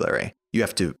vocabulary, you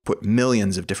have to put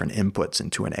millions of different inputs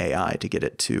into an AI to get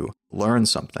it to learn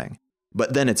something.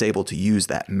 But then it's able to use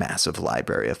that massive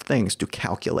library of things to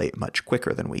calculate much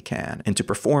quicker than we can, and to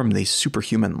perform these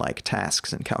superhuman-like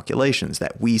tasks and calculations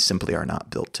that we simply are not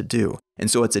built to do. And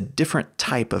so it's a different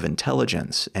type of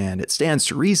intelligence, and it stands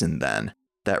to reason then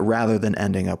that rather than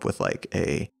ending up with like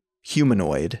a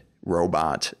humanoid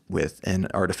robot with an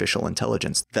artificial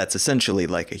intelligence that's essentially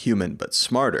like a human but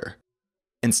smarter,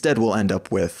 instead we'll end up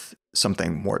with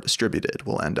something more distributed.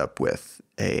 We'll end up with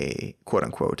a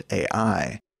quote-unquote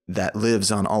AI that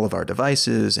lives on all of our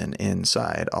devices and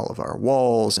inside all of our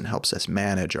walls and helps us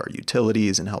manage our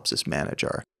utilities and helps us manage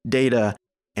our data.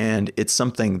 And it's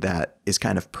something that is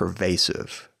kind of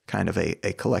pervasive, kind of a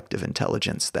collective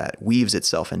intelligence that weaves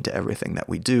itself into everything that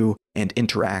we do and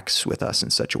interacts with us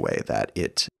in such a way that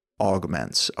it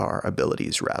augments our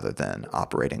abilities rather than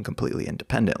operating completely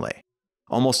independently.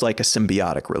 Almost like a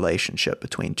symbiotic relationship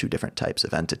between two different types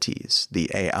of entities. The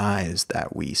AIs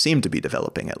that we seem to be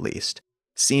developing, at least,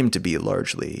 seem to be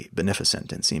largely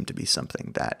beneficent and seem to be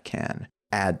something that can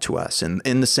add to us in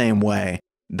the same way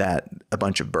that a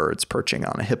bunch of birds perching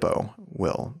on a hippo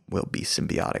will be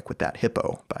symbiotic with that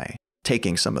hippo by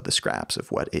taking some of the scraps of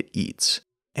what it eats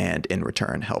and in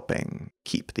return helping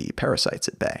keep the parasites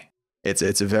at bay.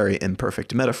 It's a very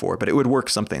imperfect metaphor, but it would work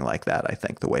something like that, I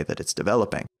think, the way that it's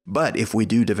developing. But if we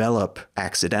do develop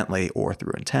accidentally or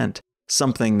through intent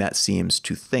something that seems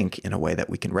to think in a way that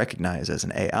we can recognize as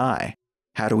an AI,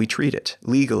 how do we treat it?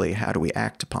 Legally, how do we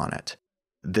act upon it?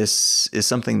 This is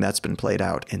something that's been played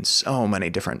out in so many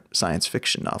different science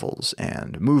fiction novels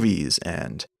and movies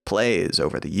and plays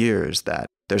over the years that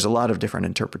there's a lot of different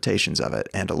interpretations of it,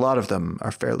 and a lot of them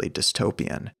are fairly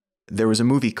dystopian. There was a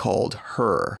movie called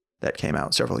Her that came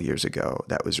out several years ago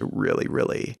that was a really,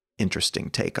 really interesting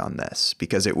take on this,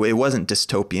 because it wasn't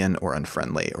dystopian or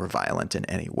unfriendly or violent in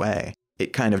any way.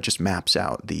 It kind of just maps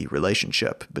out the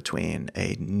relationship between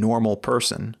a normal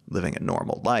person living a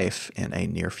normal life in a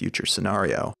near future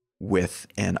scenario with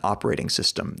an operating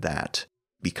system that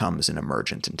becomes an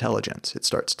emergent intelligence. It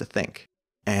starts to think.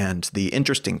 And the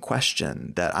interesting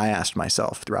question that I asked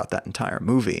myself throughout that entire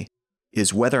movie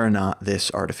is whether or not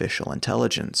this artificial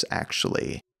intelligence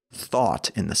actually thought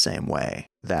in the same way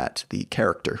that the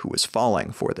character who was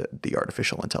falling for the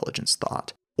artificial intelligence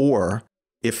thought, or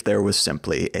if there was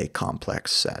simply a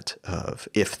complex set of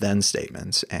if-then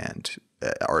statements and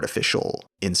artificial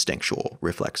instinctual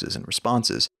reflexes and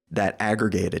responses that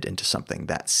aggregated into something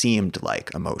that seemed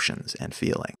like emotions and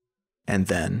feeling. And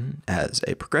then, as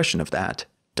a progression of that,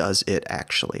 does it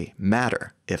actually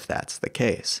matter if that's the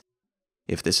case?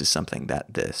 If this is something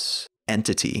that this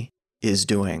entity is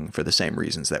doing for the same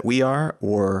reasons that we are,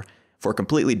 or for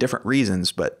completely different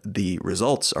reasons, but the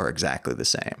results are exactly the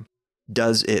same.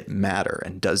 Does it matter?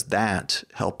 And does that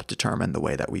help determine the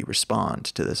way that we respond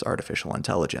to this artificial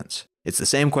intelligence? It's the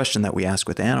same question that we ask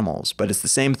with animals, but it's the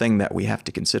same thing that we have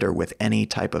to consider with any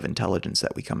type of intelligence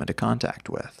that we come into contact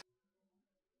with.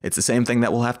 It's the same thing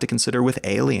that we'll have to consider with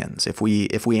aliens. If we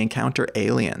encounter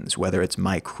aliens, whether it's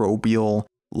microbial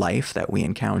life that we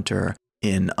encounter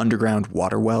in underground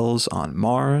water wells on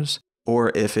Mars,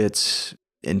 or if it's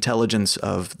intelligence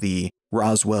of the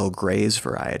Roswell Grays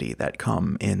variety that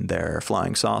come in their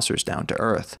flying saucers down to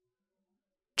Earth.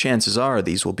 Chances are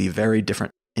these will be very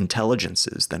different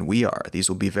intelligences than we are. These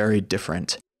will be very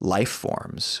different life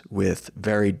forms with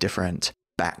very different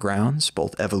backgrounds,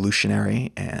 both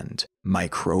evolutionary and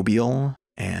microbial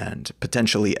and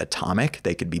potentially atomic.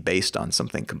 They could be based on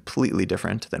something completely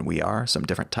different than we are, some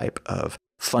different type of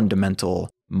fundamental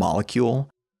molecule.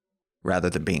 Rather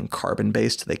than being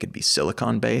carbon-based, they could be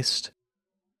silicon-based.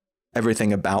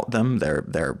 Everything about them,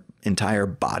 their entire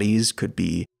bodies could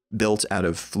be built out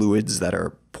of fluids that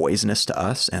are poisonous to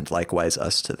us and likewise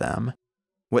us to them.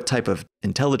 What type of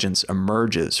intelligence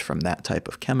emerges from that type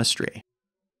of chemistry,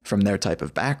 from their type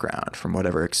of background, from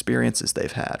whatever experiences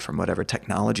they've had, from whatever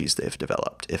technologies they've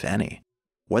developed, if any?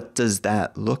 What does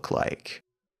that look like?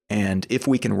 And if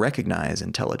we can recognize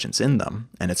intelligence in them,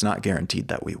 and it's not guaranteed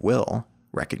that we will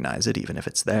recognize it even if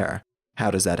it's there,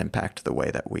 how does that impact the way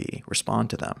that we respond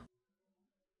to them?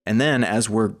 And then as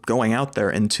we're going out there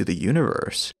into the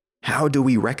universe, how do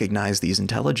we recognize these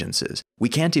intelligences? We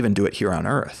can't even do it here on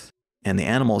Earth. And the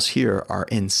animals here are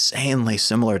insanely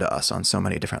similar to us on so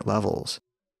many different levels.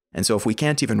 And so if we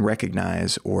can't even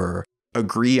recognize or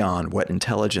agree on what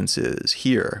intelligence is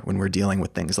here when we're dealing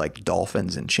with things like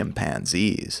dolphins and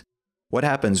chimpanzees, what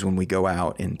happens when we go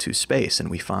out into space and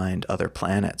we find other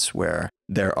planets where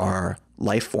there are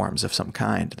life forms of some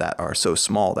kind that are so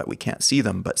small that we can't see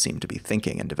them but seem to be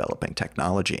thinking and developing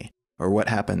technology? Or what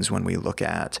happens when we look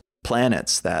at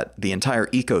planets that the entire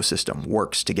ecosystem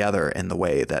works together in the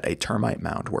way that a termite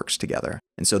mound works together?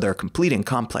 And so they're completing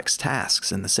complex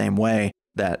tasks in the same way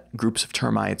that groups of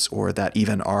termites or that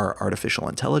even our artificial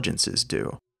intelligences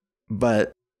do.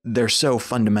 But they're so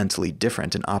fundamentally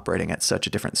different and operating at such a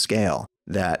different scale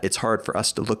that it's hard for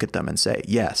us to look at them and say,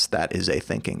 yes, that is a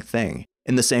thinking thing.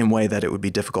 In the same way that it would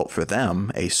be difficult for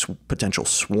them, a potential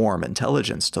swarm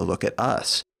intelligence, to look at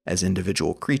us as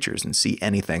individual creatures and see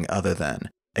anything other than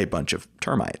a bunch of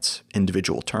termites,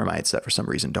 individual termites that for some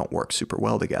reason don't work super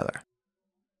well together.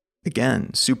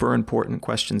 Again, super important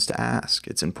questions to ask.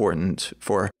 It's important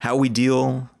for how we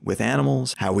deal with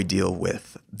animals, how we deal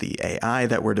with the AI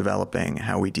that we're developing,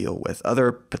 how we deal with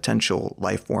other potential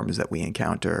life forms that we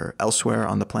encounter elsewhere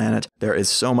on the planet. There is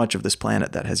so much of this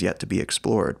planet that has yet to be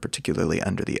explored, particularly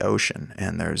under the ocean,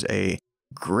 and there's a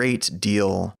great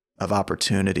deal of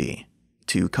opportunity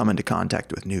to come into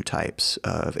contact with new types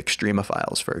of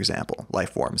extremophiles, for example, life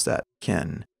forms that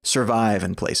can survive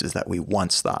in places that we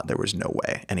once thought there was no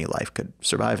way any life could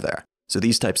survive there. So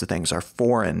these types of things are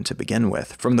foreign to begin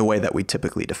with from the way that we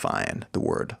typically define the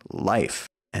word life.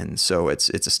 And so it's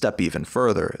a step even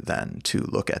further than to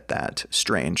look at that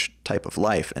strange type of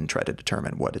life and try to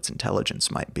determine what its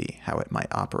intelligence might be, how it might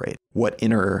operate, what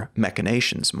inner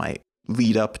machinations might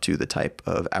lead up to the type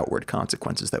of outward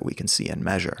consequences that we can see and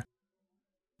measure.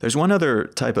 There's one other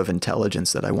type of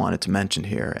intelligence that I wanted to mention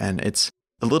here, and it's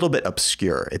a little bit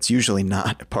obscure. It's usually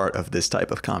not part of this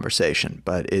type of conversation,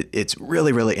 but it's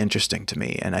really, really interesting to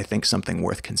me, and I think something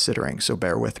worth considering, so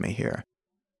bear with me here.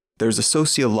 There's a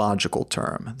sociological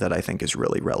term that I think is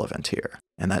really relevant here,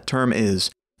 and that term is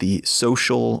the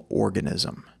social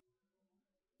organism.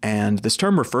 And this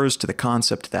term refers to the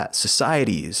concept that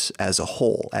societies as a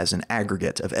whole, as an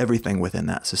aggregate of everything within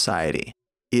that society,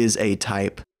 is a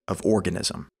type of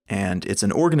organism. And it's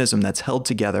an organism that's held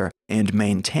together and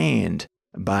maintained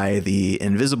by the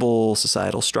invisible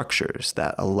societal structures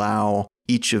that allow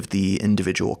each of the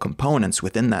individual components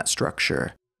within that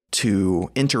structure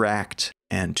to interact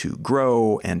and to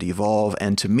grow and evolve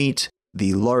and to meet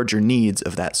the larger needs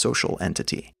of that social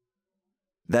entity.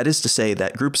 That is to say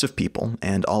that groups of people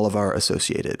and all of our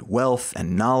associated wealth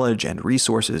and knowledge and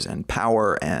resources and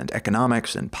power and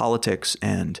economics and politics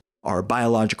and our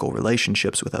biological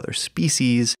relationships with other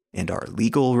species and our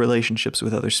legal relationships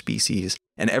with other species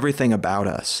and everything about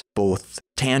us, both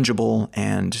tangible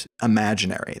and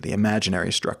imaginary, the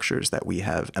imaginary structures that we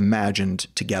have imagined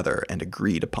together and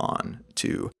agreed upon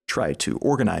to try to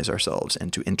organize ourselves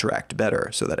and to interact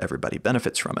better so that everybody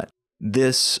benefits from it.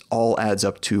 This all adds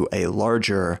up to a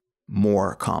larger,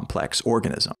 more complex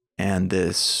organism. And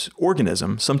this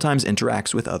organism sometimes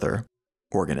interacts with other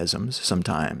organisms,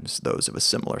 sometimes those of a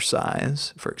similar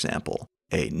size, for example,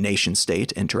 a nation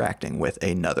state interacting with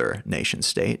another nation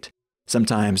state,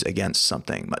 sometimes against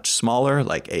something much smaller,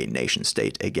 like a nation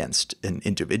state against an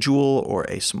individual or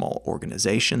a small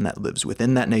organization that lives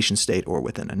within that nation state or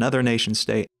within another nation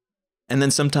state. And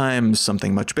then sometimes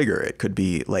something much bigger. It could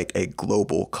be like a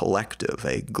global collective,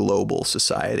 a global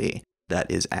society that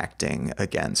is acting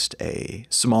against a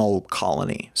small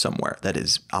colony somewhere that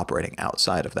is operating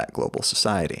outside of that global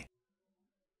society.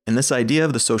 And this idea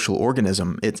of the social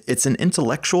organism, it's an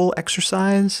intellectual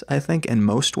exercise, I think, in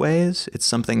most ways. It's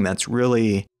something that's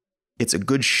really, it's a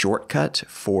good shortcut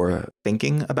for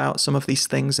thinking about some of these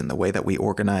things and the way that we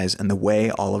organize and the way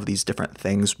all of these different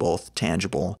things, both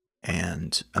tangible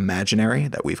and imaginary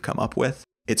that we've come up with.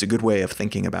 It's a good way of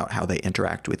thinking about how they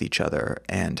interact with each other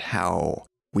and how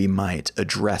we might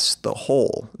address the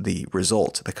whole, the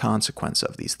result, the consequence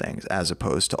of these things, as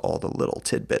opposed to all the little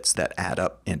tidbits that add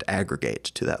up and aggregate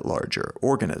to that larger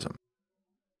organism.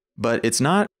 But it's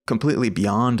not completely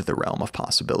beyond the realm of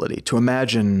possibility to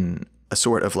imagine a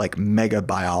sort of like mega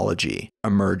biology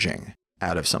emerging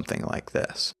out of something like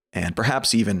this, and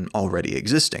perhaps even already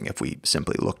existing if we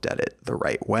simply looked at it the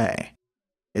right way.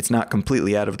 It's not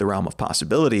completely out of the realm of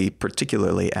possibility,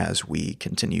 particularly as we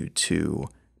continue to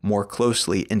more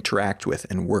closely interact with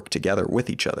and work together with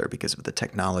each other because of the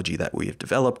technology that we have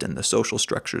developed and the social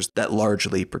structures that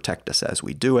largely protect us as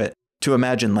we do it, to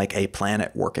imagine like a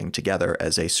planet working together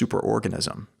as a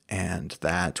superorganism. And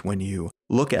that when you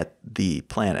look at the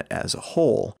planet as a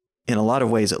whole, in a lot of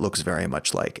ways, it looks very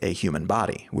much like a human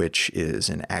body, which is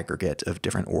an aggregate of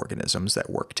different organisms that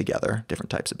work together, different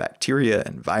types of bacteria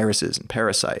and viruses and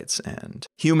parasites and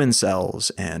human cells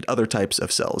and other types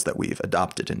of cells that we've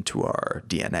adopted into our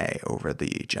DNA over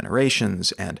the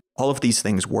generations, and all of these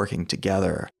things working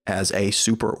together as a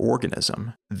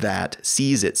superorganism that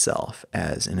sees itself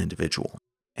as an individual.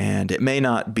 And it may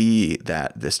not be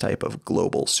that this type of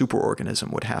global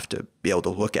superorganism would have to be able to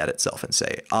look at itself and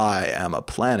say, I am a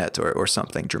planet, or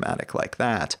something dramatic like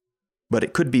that. But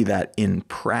it could be that in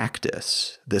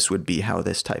practice, this would be how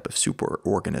this type of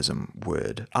superorganism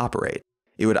would operate.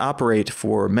 It would operate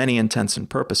for many intents and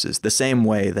purposes the same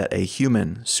way that a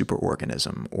human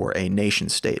superorganism or a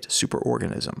nation-state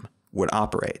superorganism would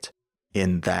operate,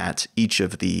 in that each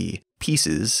of the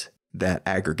pieces that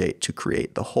aggregate to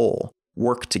create the whole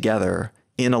work together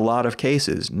in a lot of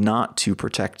cases, not to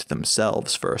protect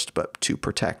themselves first, but to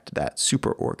protect that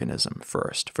superorganism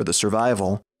first, for the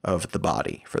survival of the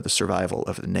body, for the survival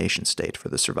of the nation state, for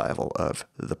the survival of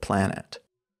the planet.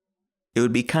 It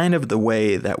would be kind of the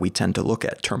way that we tend to look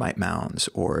at termite mounds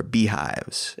or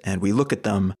beehives, and we look at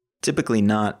them typically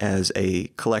not as a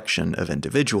collection of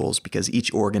individuals, because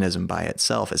each organism by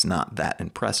itself is not that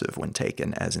impressive when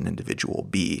taken as an individual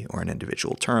bee or an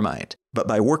individual termite. But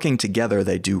by working together,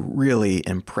 they do really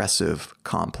impressive,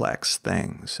 complex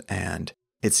things. And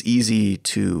it's easy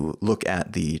to look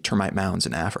at the termite mounds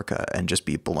in Africa and just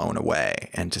be blown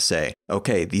away and to say,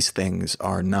 okay, these things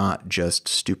are not just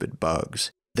stupid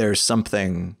bugs. There's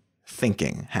something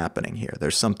thinking happening here.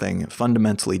 There's something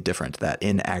fundamentally different that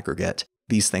in aggregate,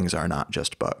 these things are not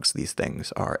just bugs. These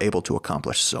things are able to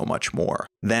accomplish so much more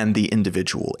than the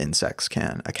individual insects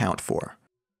can account for.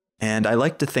 And I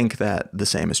like to think that the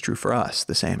same is true for us.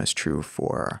 The same is true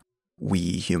for we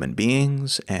human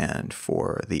beings and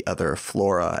for the other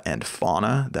flora and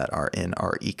fauna that are in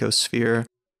our ecosphere,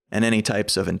 and any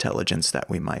types of intelligence that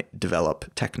we might develop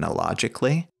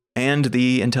technologically, and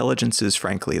the intelligences,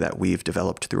 frankly, that we've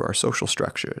developed through our social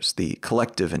structures, the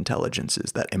collective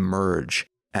intelligences that emerge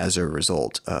as a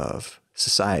result of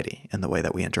society and the way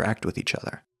that we interact with each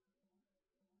other.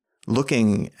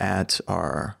 Looking at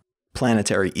our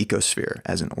planetary ecosphere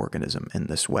as an organism in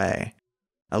this way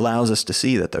allows us to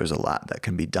see that there's a lot that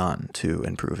can be done to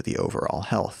improve the overall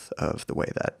health of the way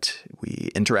that we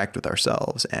interact with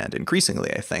ourselves, and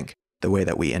increasingly, I think, the way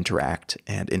that we interact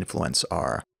and influence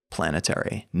our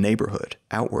planetary neighborhood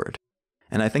outward.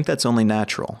 And I think that's only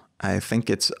natural. I think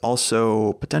it's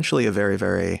also potentially a very,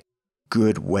 very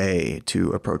good way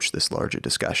to approach this larger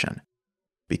discussion,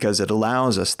 because it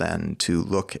allows us then to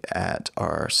look at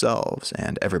ourselves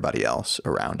and everybody else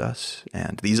around us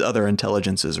and these other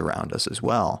intelligences around us as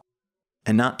well,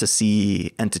 and not to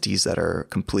see entities that are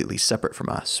completely separate from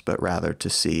us, but rather to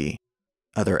see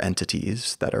other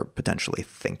entities that are potentially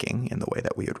thinking in the way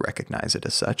that we would recognize it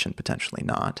as such and potentially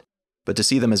not, but to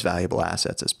see them as valuable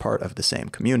assets, as part of the same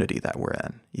community that we're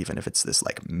in, even if it's this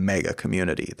like mega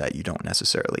community that you don't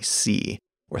necessarily see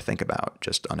or think about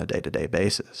just on a day-to-day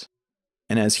basis.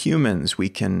 And as humans, we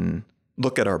can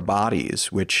look at our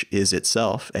bodies, which is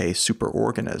itself a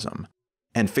superorganism,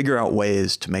 and figure out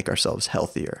ways to make ourselves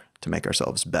healthier, to make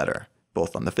ourselves better,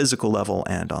 both on the physical level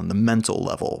and on the mental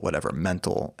level, whatever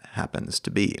mental happens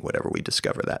to be, whatever we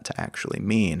discover that to actually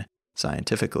mean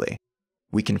scientifically.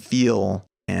 We can feel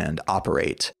and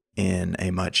operate in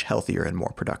a much healthier and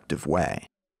more productive way.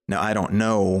 Now, I don't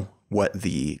know what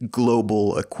the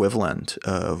global equivalent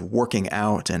of working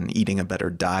out and eating a better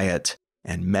diet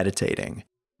and meditating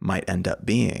might end up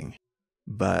being,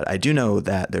 but I do know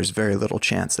that there's very little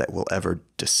chance that we'll ever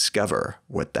discover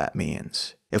what that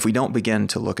means if we don't begin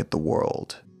to look at the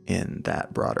world in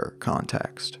that broader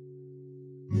context.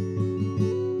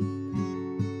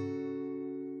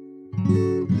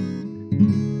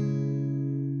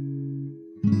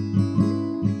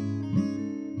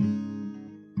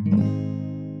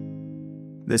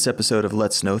 This episode of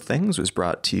Let's Know Things was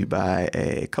brought to you by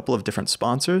a couple of different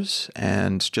sponsors,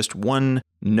 and just one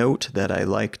note that I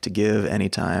like to give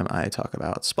anytime I talk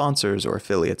about sponsors or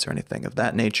affiliates or anything of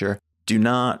that nature. Do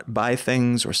not buy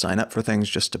things or sign up for things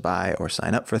just to buy or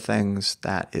sign up for things.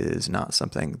 That is not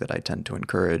something that I tend to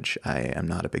encourage. I am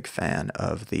not a big fan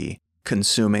of the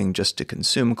consuming just to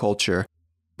consume culture.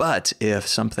 But if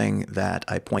something that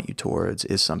I point you towards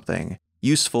is something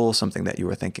useful, something that you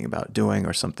were thinking about doing,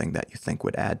 or something that you think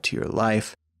would add to your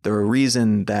life, the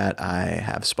reason that I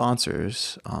have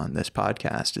sponsors on this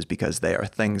podcast is because they are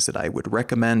things that I would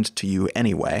recommend to you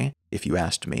anyway. If you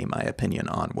asked me my opinion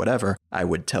on whatever, I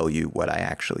would tell you what I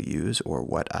actually use or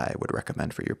what I would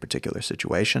recommend for your particular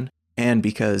situation. And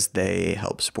because they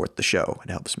help support the show. It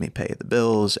helps me pay the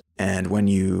bills. And when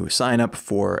you sign up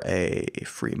for a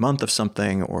free month of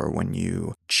something, or when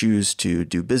you choose to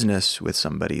do business with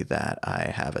somebody that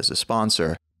I have as a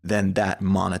sponsor, then that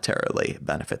monetarily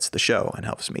benefits the show and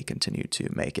helps me continue to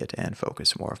make it and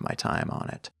focus more of my time on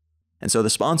it. And so the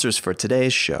sponsors for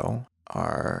today's show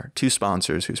are two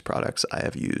sponsors whose products I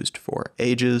have used for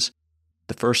ages.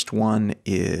 The first one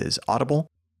is Audible.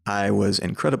 I was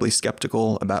incredibly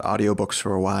skeptical about audiobooks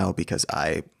for a while because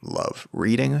I love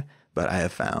reading, but I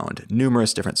have found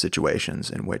numerous different situations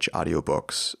in which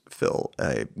audiobooks fill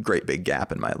a great big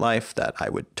gap in my life that I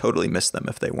would totally miss them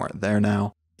if they weren't there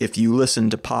now. If you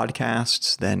listen to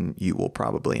podcasts, then you will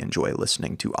probably enjoy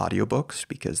listening to audiobooks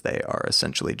because they are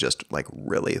essentially just like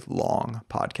really long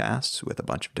podcasts with a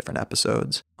bunch of different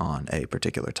episodes on a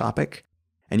particular topic.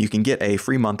 And you can get a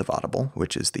free month of Audible,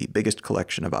 which is the biggest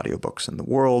collection of audiobooks in the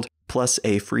world, plus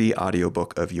a free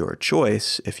audiobook of your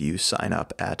choice if you sign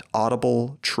up at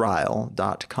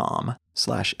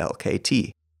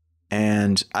audibletrial.com/LKT.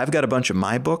 And I've got a bunch of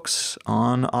my books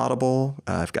on Audible.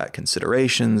 I've got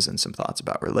Considerations and some thoughts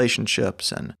about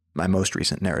relationships, and my most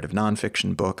recent narrative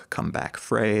nonfiction book, Come Back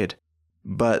Frayed.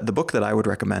 But the book that I would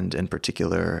recommend in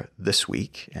particular this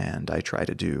week, and I try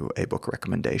to do a book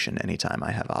recommendation anytime I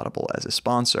have Audible as a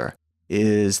sponsor,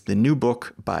 is the new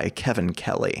book by Kevin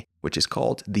Kelly, which is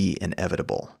called The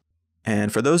Inevitable.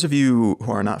 And for those of you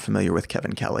who are not familiar with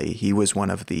Kevin Kelly, he was one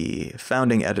of the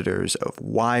founding editors of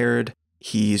Wired.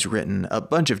 He's written a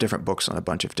bunch of different books on a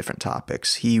bunch of different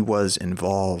topics. He was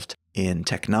involved in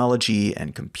technology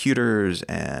and computers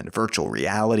and virtual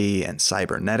reality and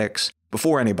cybernetics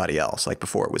before anybody else, like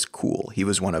before it was cool. He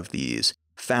was one of these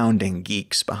founding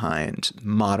geeks behind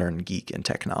modern geek and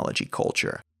technology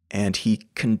culture. And he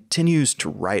continues to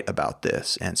write about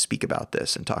this and speak about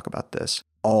this and talk about this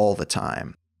all the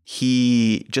time.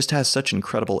 He just has such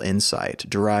incredible insight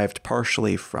derived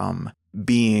partially from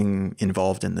being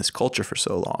involved in this culture for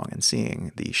so long and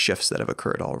seeing the shifts that have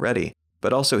occurred already.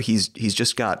 But also he's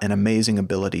just got an amazing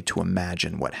ability to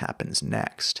imagine what happens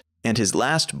next. And his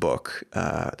last book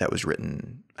that was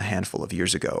written a handful of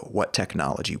years ago, What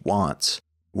Technology Wants,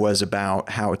 was about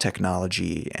how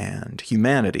technology and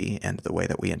humanity and the way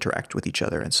that we interact with each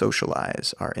other and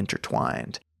socialize are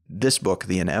intertwined. This book,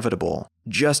 The Inevitable,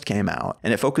 just came out,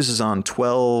 and it focuses on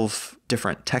 12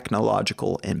 different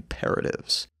technological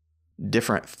imperatives,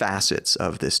 different facets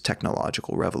of this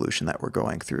technological revolution that we're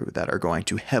going through that are going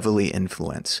to heavily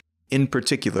influence, in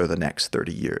particular, the next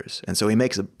 30 years. And so he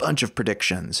makes a bunch of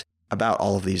predictions about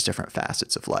all of these different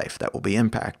facets of life that will be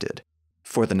impacted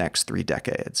for the next 3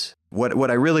 decades. What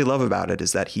I really love about it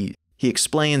is that he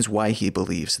explains why he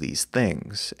believes these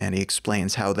things, and he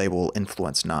explains how they will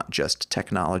influence not just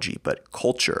technology, but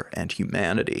culture and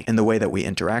humanity in the way that we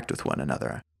interact with one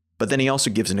another. But then he also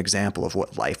gives an example of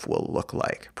what life will look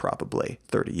like probably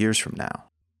 30 years from now.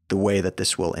 The way that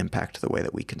this will impact the way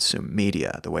that we consume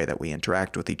media, the way that we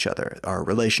interact with each other, our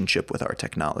relationship with our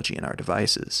technology and our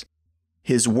devices.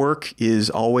 His work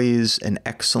is always an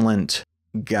excellent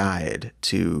guide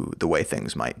to the way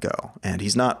things might go. And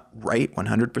he's not right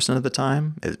 100% of the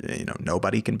time. You know,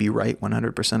 nobody can be right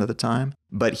 100% of the time.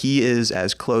 But he is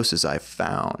as close as I've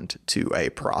found to a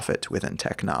prophet within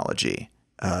technology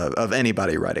of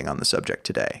anybody writing on the subject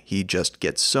today. He just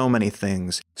gets so many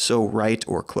things so right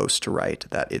or close to right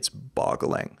that it's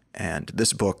boggling. And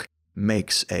this book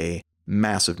makes a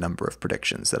massive number of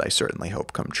predictions that I certainly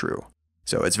hope come true.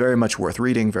 So it's very much worth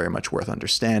reading, very much worth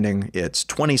understanding. It's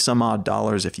 $20 some odd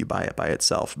if you buy it by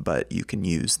itself, but you can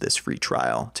use this free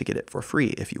trial to get it for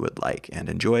free if you would like and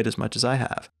enjoy it as much as I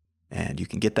have. And you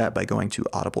can get that by going to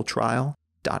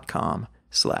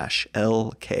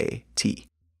audibletrial.com/LKT.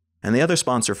 And the other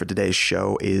sponsor for today's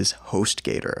show is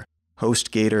HostGator.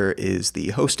 HostGator is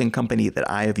the hosting company that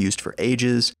I have used for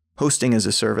ages. Hosting is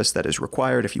a service that is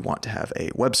required if you want to have a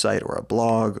website or a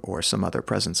blog or some other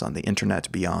presence on the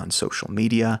internet beyond social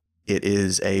media. It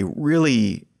is a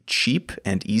really cheap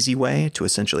and easy way to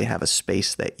essentially have a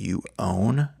space that you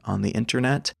own on the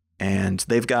internet. And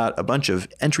they've got a bunch of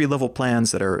entry-level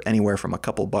plans that are anywhere from a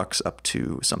couple bucks up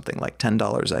to something like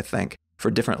 $10, I think, for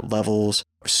different levels.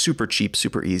 Super cheap,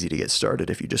 super easy to get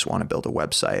started if you just want to build a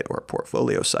website or a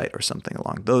portfolio site or something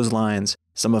along those lines.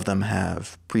 Some of them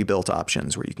have pre-built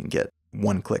options where you can get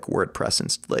one-click WordPress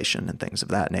installation and things of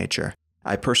that nature.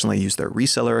 I personally use their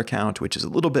reseller account, which is a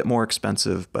little bit more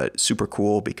expensive, but super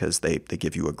cool because they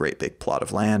give you a great big plot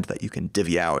of land that you can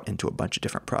divvy out into a bunch of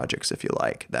different projects if you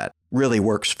like. That really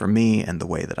works for me and the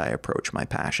way that I approach my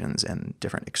passions and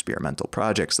different experimental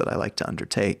projects that I like to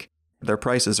undertake. Their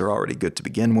prices are already good to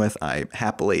begin with. I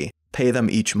happily pay them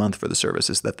each month for the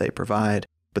services that they provide,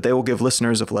 but they will give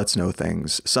listeners of Let's Know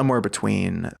Things somewhere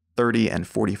between 30 and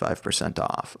 45%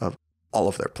 off of all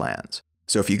of their plans.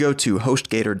 So if you go to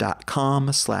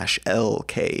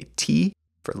hostgator.com/LKT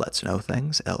for Let's Know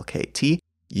Things, LKT,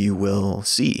 you will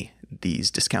see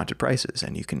these discounted prices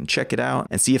and you can check it out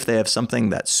and see if they have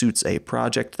something that suits a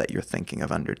project that you're thinking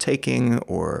of undertaking,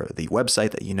 or the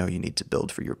website that you know you need to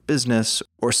build for your business,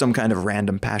 or some kind of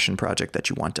random passion project that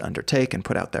you want to undertake and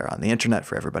put out there on the internet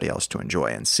for everybody else to enjoy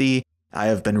and see. I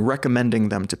have been recommending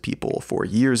them to people for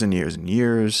years and years and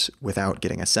years without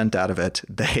getting a cent out of it.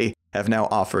 They have now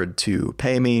offered to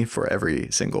pay me for every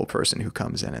single person who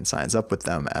comes in and signs up with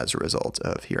them as a result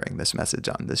of hearing this message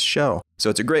on this show. So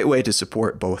it's a great way to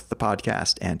support both the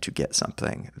podcast and to get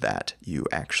something that you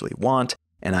actually want.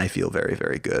 And I feel very,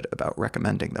 very good about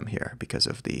recommending them here because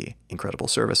of the incredible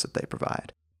service that they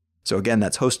provide. So again,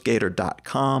 that's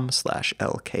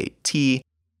hostgator.com/LKT.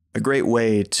 A great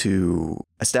way to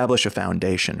establish a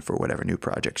foundation for whatever new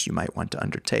projects you might want to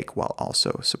undertake while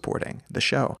also supporting the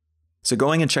show. So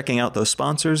going and checking out those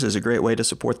sponsors is a great way to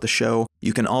support the show.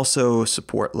 You can also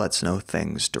support Let's Know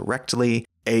Things directly.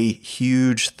 A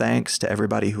huge thanks to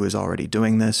everybody who is already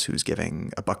doing this, who's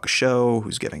giving $1 a show,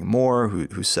 who's giving more,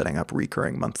 who's setting up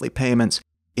recurring monthly payments.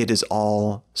 It is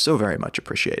all so very much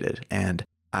appreciated. And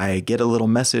I get a little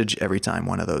message every time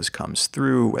one of those comes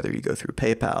through, whether you go through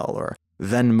PayPal or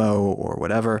Venmo or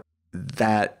whatever.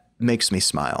 That makes me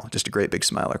smile, just a great big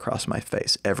smile across my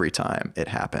face every time it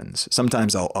happens.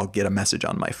 Sometimes I'll get a message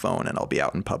on my phone and I'll be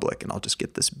out in public and I'll just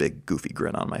get this big goofy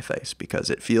grin on my face because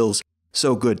it feels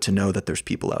so good to know that there's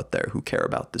people out there who care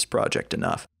about this project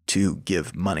enough to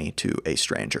give money to a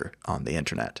stranger on the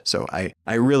internet. So I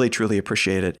really, truly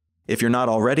appreciate it. If you're not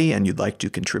already and you'd like to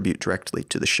contribute directly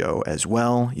to the show as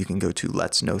well, you can go to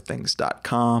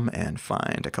letsknowthings.com and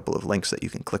find a couple of links that you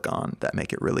can click on that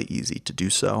make it really easy to do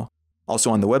so.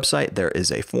 Also on the website, there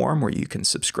is a form where you can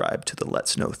subscribe to the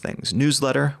Let's Know Things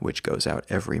newsletter, which goes out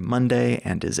every Monday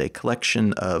and is a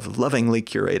collection of lovingly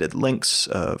curated links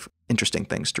of interesting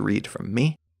things to read from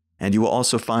me. And you will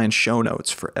also find show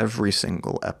notes for every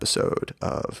single episode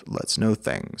of Let's Know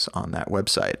Things on that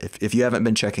website. If you haven't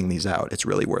been checking these out, it's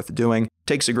really worth doing. It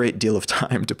takes a great deal of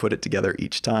time to put it together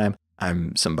each time.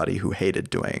 I'm somebody who hated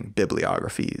doing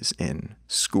bibliographies in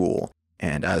school,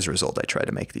 and as a result, I try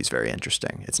to make these very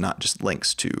interesting. It's not just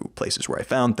links to places where I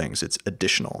found things, it's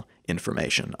additional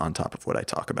information on top of what I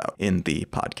talk about in the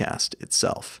podcast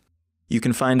itself. You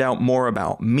can find out more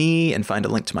about me and find a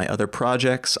link to my other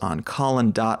projects on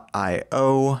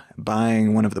Colin.io.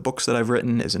 Buying one of the books that I've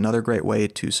written is another great way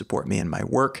to support me and my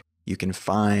work. You can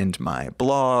find my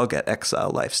blog at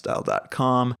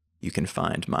exilelifestyle.com. You can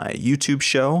find my YouTube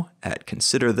show at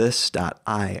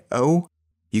considerthis.io.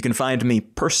 You can find me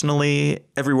personally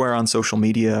everywhere on social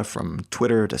media, from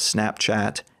Twitter to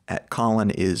Snapchat, at Colin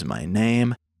is my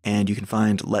name. And you can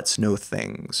find Let's Know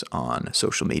Things on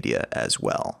social media as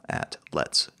well at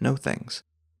Let's Know Things.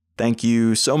 Thank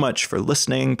you so much for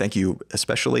listening. Thank you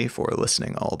especially for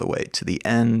listening all the way to the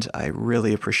end. I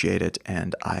really appreciate it,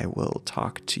 and I will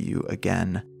talk to you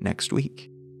again next week.